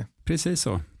kontakta mig. Precis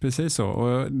så.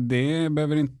 Och det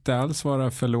behöver inte alls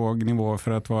vara för låg nivå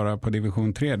för att vara på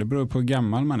division 3. Det beror på hur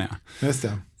gammal man är. Just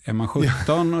Är man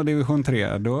 17 och division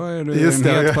 3, då är du en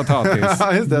het potatis.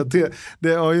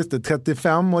 Ja, just det.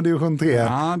 35 och division 3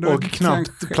 och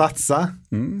knappt platsa.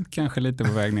 Kanske lite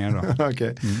på väg ner då.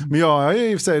 Okay. Men jag har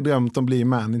ju i och för sig drömt om att bli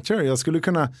manager. Jag skulle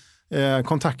kunna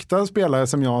kontakta spelare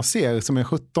som jag ser som är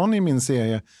 17 i min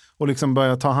serie och liksom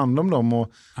börja ta hand om dem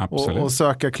och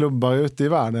söka klubbar ute i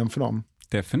världen för dem.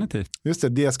 Definitivt. Just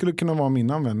det skulle kunna vara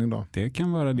min användning då. Det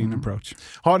kan vara din approach.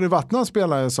 Har det varit några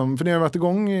spelare som, för ni har varit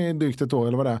igång i drygt ett år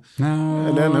eller vad det är?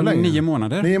 Eller ännu längre? 9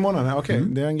 månader. 9 månader, okej.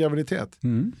 Det är en graviditet.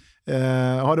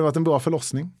 Har det varit en bra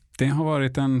förlossning? Det har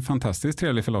varit en fantastiskt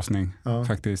trevlig förlossning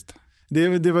faktiskt.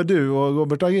 Det var du och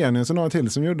Robert Arrhenius och några till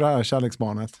som gjorde det här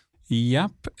kärleksbarnet.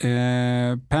 Japp,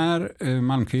 Per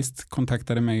Malmqvist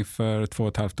kontaktade mig för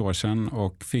 2,5 år sedan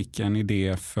och fick en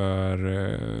idé för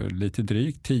lite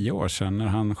drygt 10 år sedan när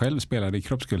han själv spelade i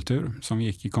kroppskultur som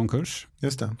gick i konkurs.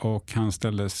 Just det. Och han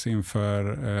ställdes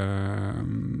inför,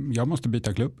 jag måste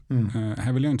byta klubb.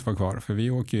 Här vill jag inte vara kvar för vi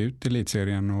åker ut i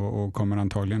elitserien och kommer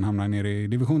antagligen hamna nere i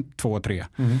division 2 och 3.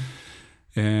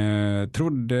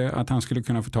 Trodde att han skulle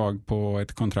kunna få tag på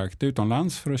ett kontrakt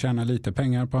utomlands för att tjäna lite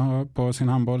pengar på sin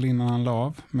handboll innan han la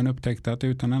av. Men upptäckte att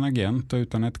utan en agent och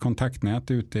utan ett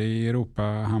kontaktnät ute i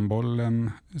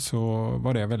Europa-handbollen så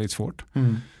var det väldigt svårt.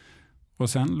 Och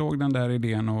sen låg den där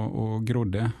idén och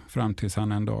grodde fram tills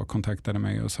han en dag kontaktade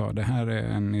mig och sa det här är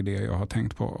en idé jag har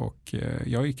tänkt på. Och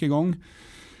jag gick igång.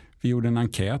 Vi gjorde en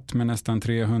enkät med nästan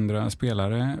 300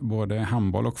 spelare, både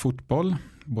handboll och fotboll,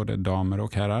 både damer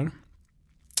och herrar.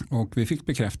 Och vi fick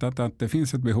bekräftat att det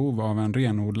finns ett behov av en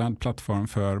renodlad plattform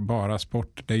för bara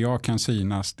sport där jag kan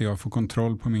synas, där jag får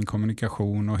kontroll på min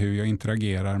kommunikation och hur jag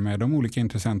interagerar med de olika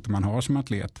intressenter man har som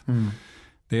atlet.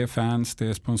 Det är fans, det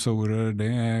är sponsorer,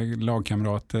 det är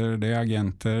lagkamrater, det är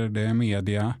agenter, det är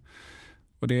media.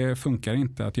 Och det funkar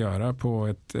inte att göra på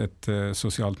ett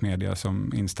socialt media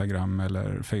som Instagram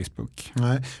eller Facebook.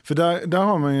 Nej, för där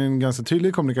har man ju en ganska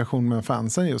tydlig kommunikation med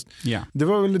fansen just. Yeah. Det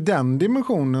var väl den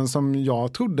dimensionen som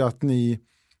jag trodde att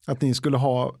ni skulle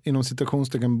ha inom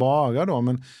citationstecken bara då.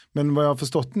 Men vad jag har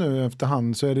förstått nu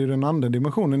efterhand så är det ju den andra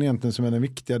dimensionen egentligen som är den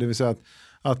viktiga. Det vill säga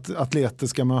att atleter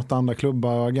ska möta andra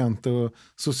klubbar och agenter och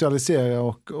socialisera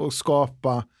och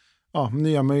skapa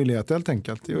nya möjligheter helt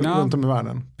enkelt runt om i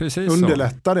världen. Precis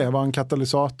underlätta det, vara en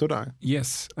katalysator där.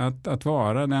 Yes, att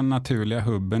vara den naturliga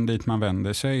hubben dit man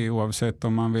vänder sig oavsett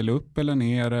om man vill upp eller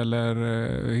ner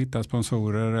eller hitta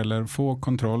sponsorer eller få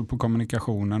kontroll på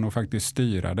kommunikationen och faktiskt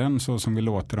styra den så som vi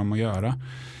låter dem att göra.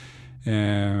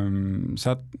 Så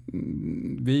att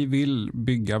vi vill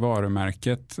bygga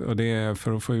varumärket och det är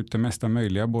för att få ut det mesta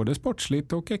möjliga både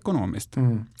sportsligt och ekonomiskt.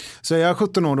 Så är jag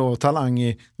 17 år då talang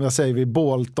i, vad säger vi,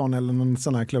 Bolton eller någon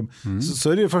sån här klubb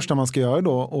så är det första man ska göra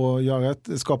då och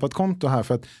skapa ett konto här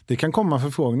för att det kan komma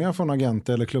förfrågningar från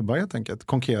agenter eller klubbar helt enkelt,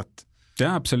 konkret.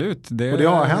 Ja, absolut. Och det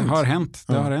har hänt.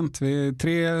 Det har hänt.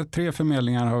 Tre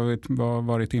förmedlingar har vi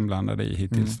varit inblandade i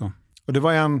hittills då. Och det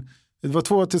var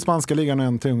 2 till spanska ligan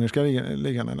och 1 till ungerska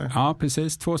ligan, eller? Ja,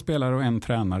 precis. 2 spelare och 1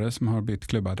 tränare som har bytt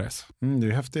klubbadress. Det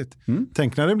är häftigt.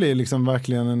 Tänk när det blir liksom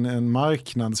verkligen en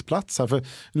marknadsplats här. För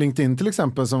LinkedIn till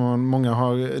exempel, som många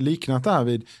har liknat det här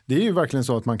vid, det är ju verkligen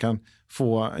så att man kan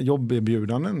få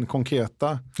jobberbjudanden,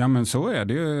 konkreta. Ja, men så är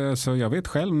det ju. Alltså, jag vet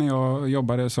själv när jag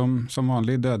jobbade som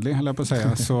vanlig dödlig, höll jag på att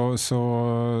säga, så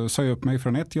sa jag upp mig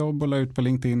från ett jobb och la ut på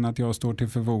LinkedIn att jag står till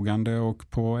förfogande och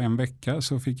på en vecka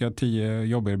så fick jag 10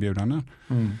 jobberbjudanden.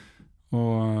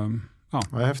 Och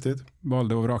vad häftigt.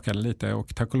 Valde och vrakade lite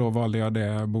och tack och lov valde jag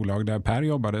det bolag där Per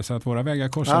jobbade så att våra vägar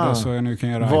korsades så jag nu kan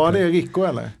göra. Var det Rico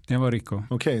eller? Det var Rico.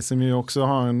 Okej, som ju också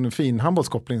har en fin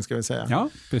handbollskoppling ska vi säga. Ja,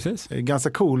 precis. Ganska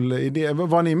cool idé.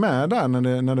 Var ni med där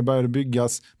när det började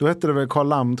byggas? Då hette det väl Karl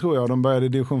Lam tror jag. De började i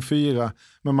division 4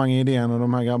 med Mange Idén och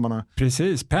de här grabbarna.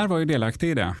 Precis, Per var ju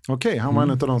delaktig i det. Okej, han var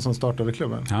en av de som startade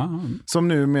klubben. Ja. Som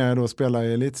nu med då spelar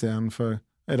i elitserien för,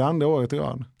 är det andra året i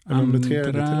rad? Eller om det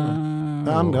tredje till och med?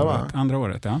 Det andra va? Andra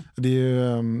året, ja. Det är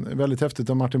ju väldigt häftigt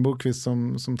av Martin Bokvist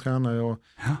som tränare. Och,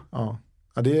 ja,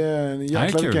 det är en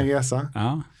jäkla vilken resa.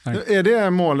 Ja, är det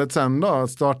målet sen då?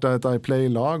 Att starta ett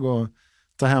iPlay-lag och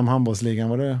ta hem handbollsligan?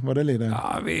 Vad det lider?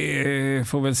 Ja, vi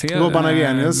får väl se. Robban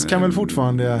Arrhenius kan väl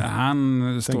fortfarande...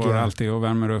 Han står alltid och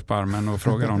värmer upp armen och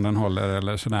frågar om den håller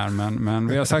eller sådär. Men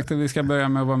vi har sagt att vi ska börja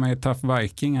med att vara med i Tough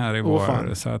Viking här i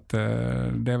vår. Så att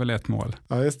det är väl ett mål.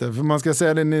 Ja, just det. För man ska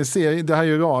säga det, ni ser, det här är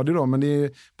ju radio då, men det är,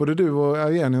 både du och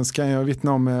Arrhenius kan jag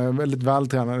vittna om är väldigt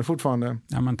vältränade fortfarande.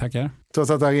 Ja, men tackar.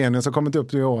 Trots att Arrhenius har kommit upp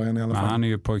till åren i alla fall. Han är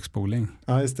ju pojkspoling.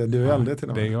 Ja, just det. Du är äldre till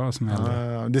dem. Det är jag som är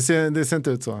äldre. Det ser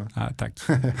inte ut så. Ja, tack.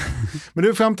 Men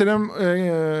du, framtiden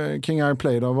kring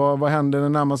iPlay då? Vad händer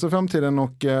den närmaste framtiden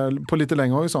och på lite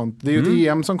längre horisont? Det är ju ett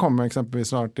EM som kommer exempelvis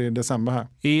snart i december här.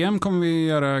 EM kommer vi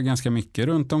göra ganska mycket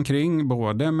runt omkring.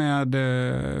 Både med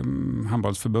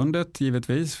handbollsförbundet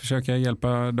givetvis. Försöka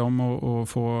hjälpa dem att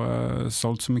få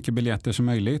sålt så mycket biljetter som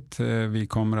möjligt. Vi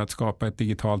kommer att skapa ett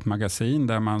digitalt magasin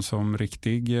där man som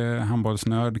riktig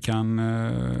handbollsnörd kan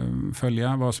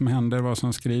följa vad som händer, vad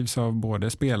som skrivs av både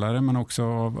spelare men också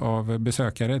av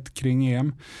besökare kring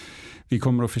EM. Vi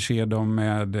kommer att förse dem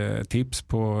med tips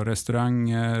på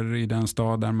restauranger i den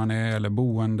stad där man är eller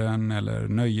boenden eller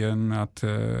nöjen att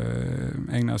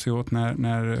ägna sig åt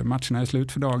när matcherna är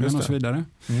slut för dagen och så vidare.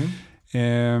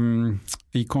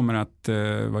 Vi kommer att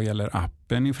vad gäller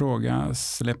appen i fråga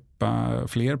släppa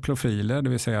fler profiler, det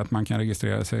vill säga att man kan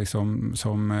registrera sig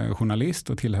som journalist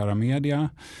och tillhöra media.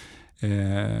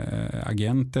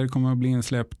 Agenter kommer att bli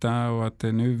insläppta och att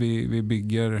nu vi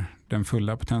bygger den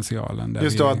fulla potentialen. Där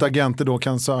just då att agenter då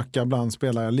kan söka bland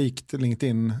spelare likt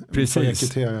LinkedIn.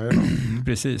 Precis.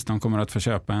 Precis, de kommer att få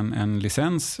köpa en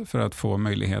licens för att få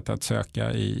möjlighet att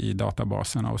söka i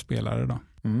databasen av spelare då.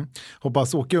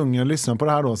 Hoppas Åke Unger lyssnar på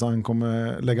det här då så han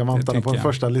kommer lägga vantarna på den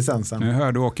första licensen. Nu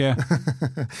hör du Åke.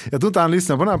 Jag tror inte han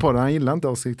lyssnar på den här podden, han gillar inte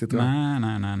oss riktigt. Nej.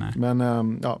 Men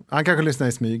han kanske lyssnar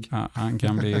i smyg. Ja, han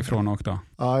kan bli ifrånåkt då.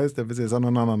 Ja just det, precis, han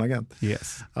har en annan agent.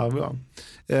 Yes. Ja, bra.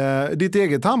 Ditt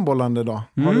eget handbollande då?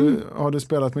 Har du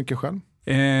spelat mycket själv?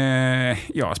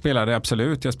 Jag spelade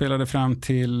absolut. Jag spelade fram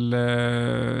till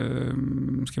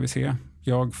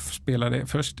jag spelade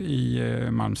först i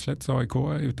Malmslätts AIK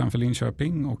utanför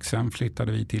Linköping och sen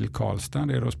flyttade vi till Karlstad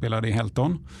där då spelade i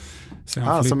Helton.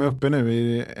 Som är uppe nu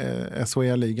i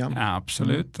SHL-ligan. Ja,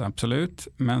 absolut.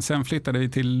 Men sen flyttade vi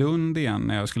till Lund igen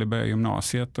när jag skulle börja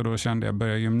gymnasiet och då kände jag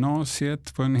börja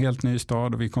gymnasiet på en helt ny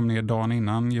stad och vi kom ner dagen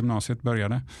innan gymnasiet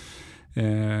började.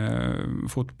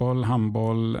 Fotboll,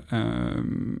 handboll,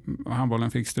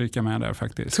 handbollen fick stryka med där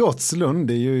faktiskt. Trots Lund,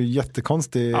 det är ju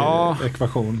jättekonstig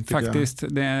ekvation. Faktiskt,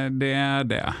 det är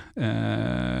det.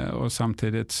 Och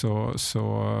samtidigt så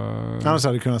annars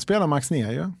hade du kunnat spela Max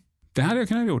ner ju. Det hade jag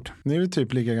kunnat gjort. Ni är ju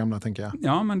typ lika gamla tänker jag.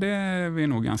 Ja, men det är vi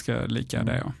nog ganska lika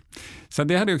där ja. Så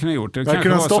det hade jag kunnat gjort. Jag hade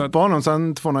kunnat stoppa honom så han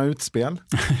inte får några utspel.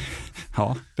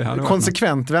 Ja, det hade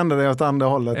konsekvent vända det åt andra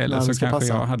hållet. Eller så kanske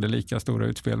passa. jag hade lika stora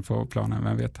utspel på planen,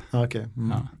 vem vet.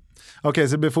 Okej,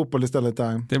 så det blir fotboll istället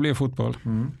där? Det blir fotboll.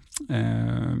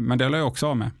 Men det la jag också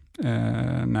av med.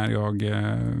 När jag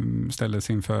ställdes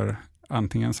inför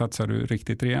antingen satsar du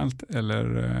riktigt rejält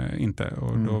eller inte.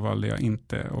 Och då valde jag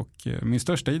inte. Och min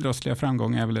största idrottsliga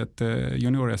framgång är väl ett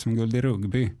junior-SM-guld i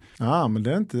rugby. Ja, men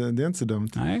det är inte så dumt.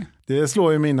 Nej. Det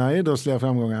slår ju mina idrottsliga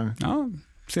framgångar. Ja,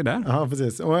 se där. Ja,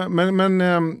 precis. Men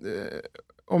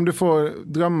om du får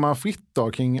drömma fritt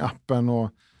då kring appen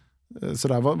och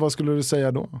sådär, vad skulle du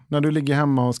säga då? När du ligger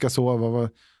hemma och ska sova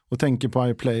och tänker på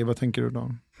iPlay, vad tänker du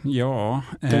då? Ja.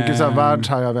 Tänker du så här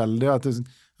världsherravälde,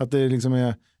 att det liksom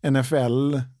är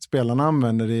NFL-spelarna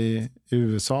använder det i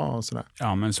USA och sådär?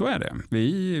 Ja, men så är det.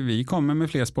 Vi kommer med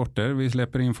fler sporter. Vi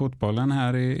släpper in fotbollen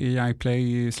här i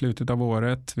iPlay i slutet av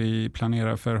året. Vi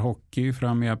planerar för hockey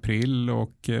fram i april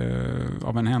och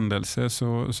av en händelse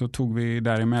så tog vi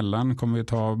däremellan, kommer vi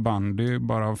ta bandy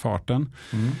bara av farten.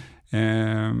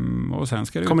 Och sen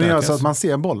ska det kommer ni göra så att man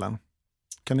ser bollen?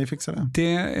 Kan ni fixa det?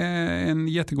 Det är en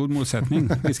jättegod målsättning.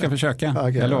 Vi ska försöka.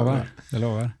 Okay, jag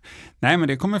lovar. Nej, men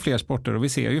det kommer fler sporter och vi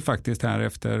ser ju faktiskt här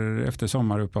efter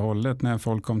sommaruppehållet när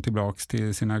folk kom tillbaka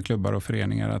till sina klubbar och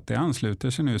föreningar att det ansluter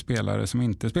sig nu spelare som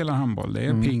inte spelar handboll. Det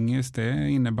är pingis, det är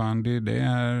innebandy, det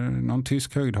är någon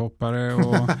tysk höjdhoppare.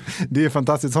 Och det är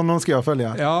fantastiskt, som någon ska jag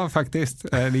följa. Ja,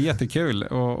 faktiskt. Det är jättekul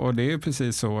och det är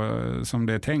precis så som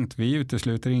det är tänkt. Vi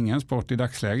utesluter ingen sport i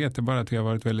dagsläget. Det är bara att vi har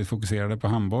varit väldigt fokuserade på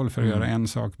handboll för att göra en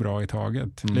sak bra i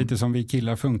taget. Lite som vi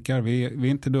killar funkar. Vi är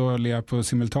inte dåliga på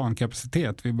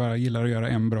simultankapacitet. Vi bara gillar att göra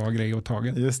en bra grej åt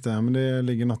taget. Just det, men det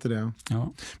ligger något i det.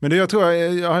 Ja. Men det, jag tror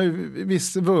jag har ju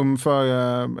viss vurm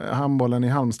för handbollen i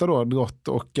Halmstad då, drott,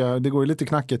 och det går ju lite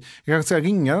knackigt. Jag kanske ska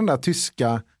ringa den där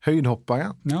tyska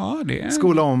höjdhopparen. Ja, det är...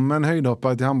 Skola om en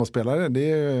höjdhoppare till handbollsspelare.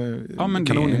 Det är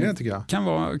kanonidé tycker jag.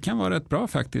 Kan vara rätt bra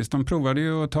faktiskt. De provade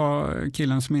ju att ta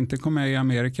killen som inte kom med i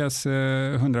Amerikas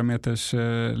 100 meters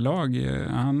lag.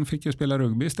 Han fick ju spela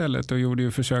rugby istället och gjorde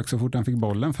ju försök så fort han fick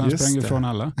bollen för han sprang ifrån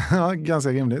alla. Ja,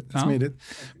 ganska rimligt. Smidigt.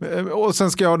 Och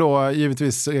sen ska jag då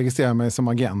givetvis registrera mig som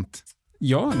agent.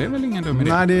 Ja, det är väl ingen dum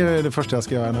idé. Nej, det är det första jag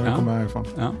ska göra när vi kommer härifrån.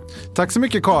 Ja. Tack så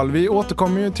mycket Carl. Vi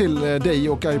återkommer ju till dig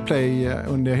och iPlay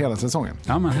under hela säsongen.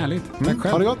 Ja, men härligt. Tack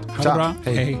själv. Ha det gott. Ha det bra.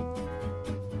 Hej.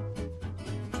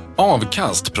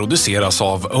 Avkast produceras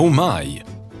av Oh My.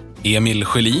 Emil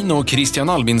Sjölin och Christian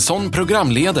Albinsson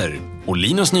programleder och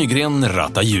Linus Nygren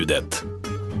rattar ljudet.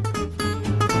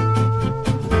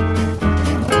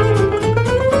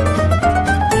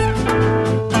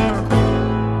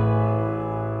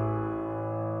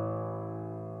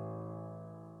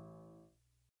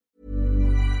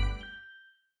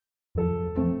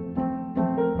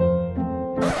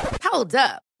 Hold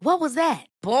up. What was that?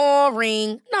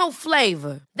 Boring. No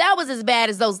flavor. That was as bad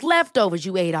as those leftovers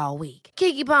you ate all week.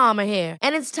 Keke Palmer here,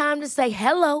 and it's time to say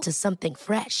hello to something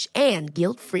fresh and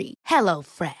guilt-free. Hello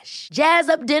Fresh. Jazz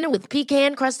up dinner with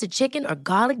pecan-crusted chicken or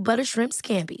garlic butter shrimp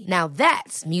scampi. Now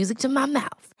that's music to my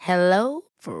mouth. Hello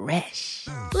Fresh.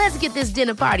 Let's get this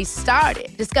dinner party started.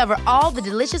 Discover all the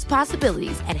delicious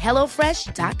possibilities at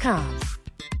hellofresh.com.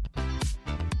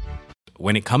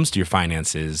 When it comes to your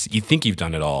finances, you think you've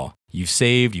done it all. You've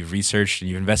saved, you've researched, and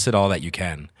you've invested all that you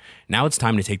can. Now it's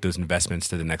time to take those investments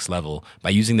to the next level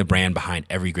by using the brand behind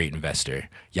every great investor,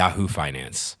 Yahoo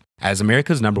Finance. As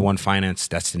America's #1 finance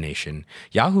destination,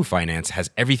 Yahoo Finance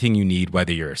has everything you need,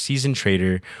 whether you're a seasoned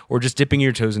trader or just dipping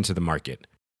your toes into the market.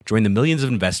 Join the millions of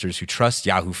investors who trust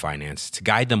Yahoo Finance to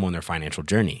guide them on their financial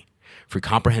journey. For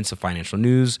comprehensive financial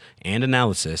news and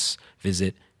analysis,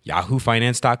 visit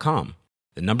yahoofinance.com,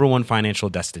 the #1 financial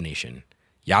destination,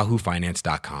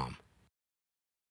 yahoofinance.com.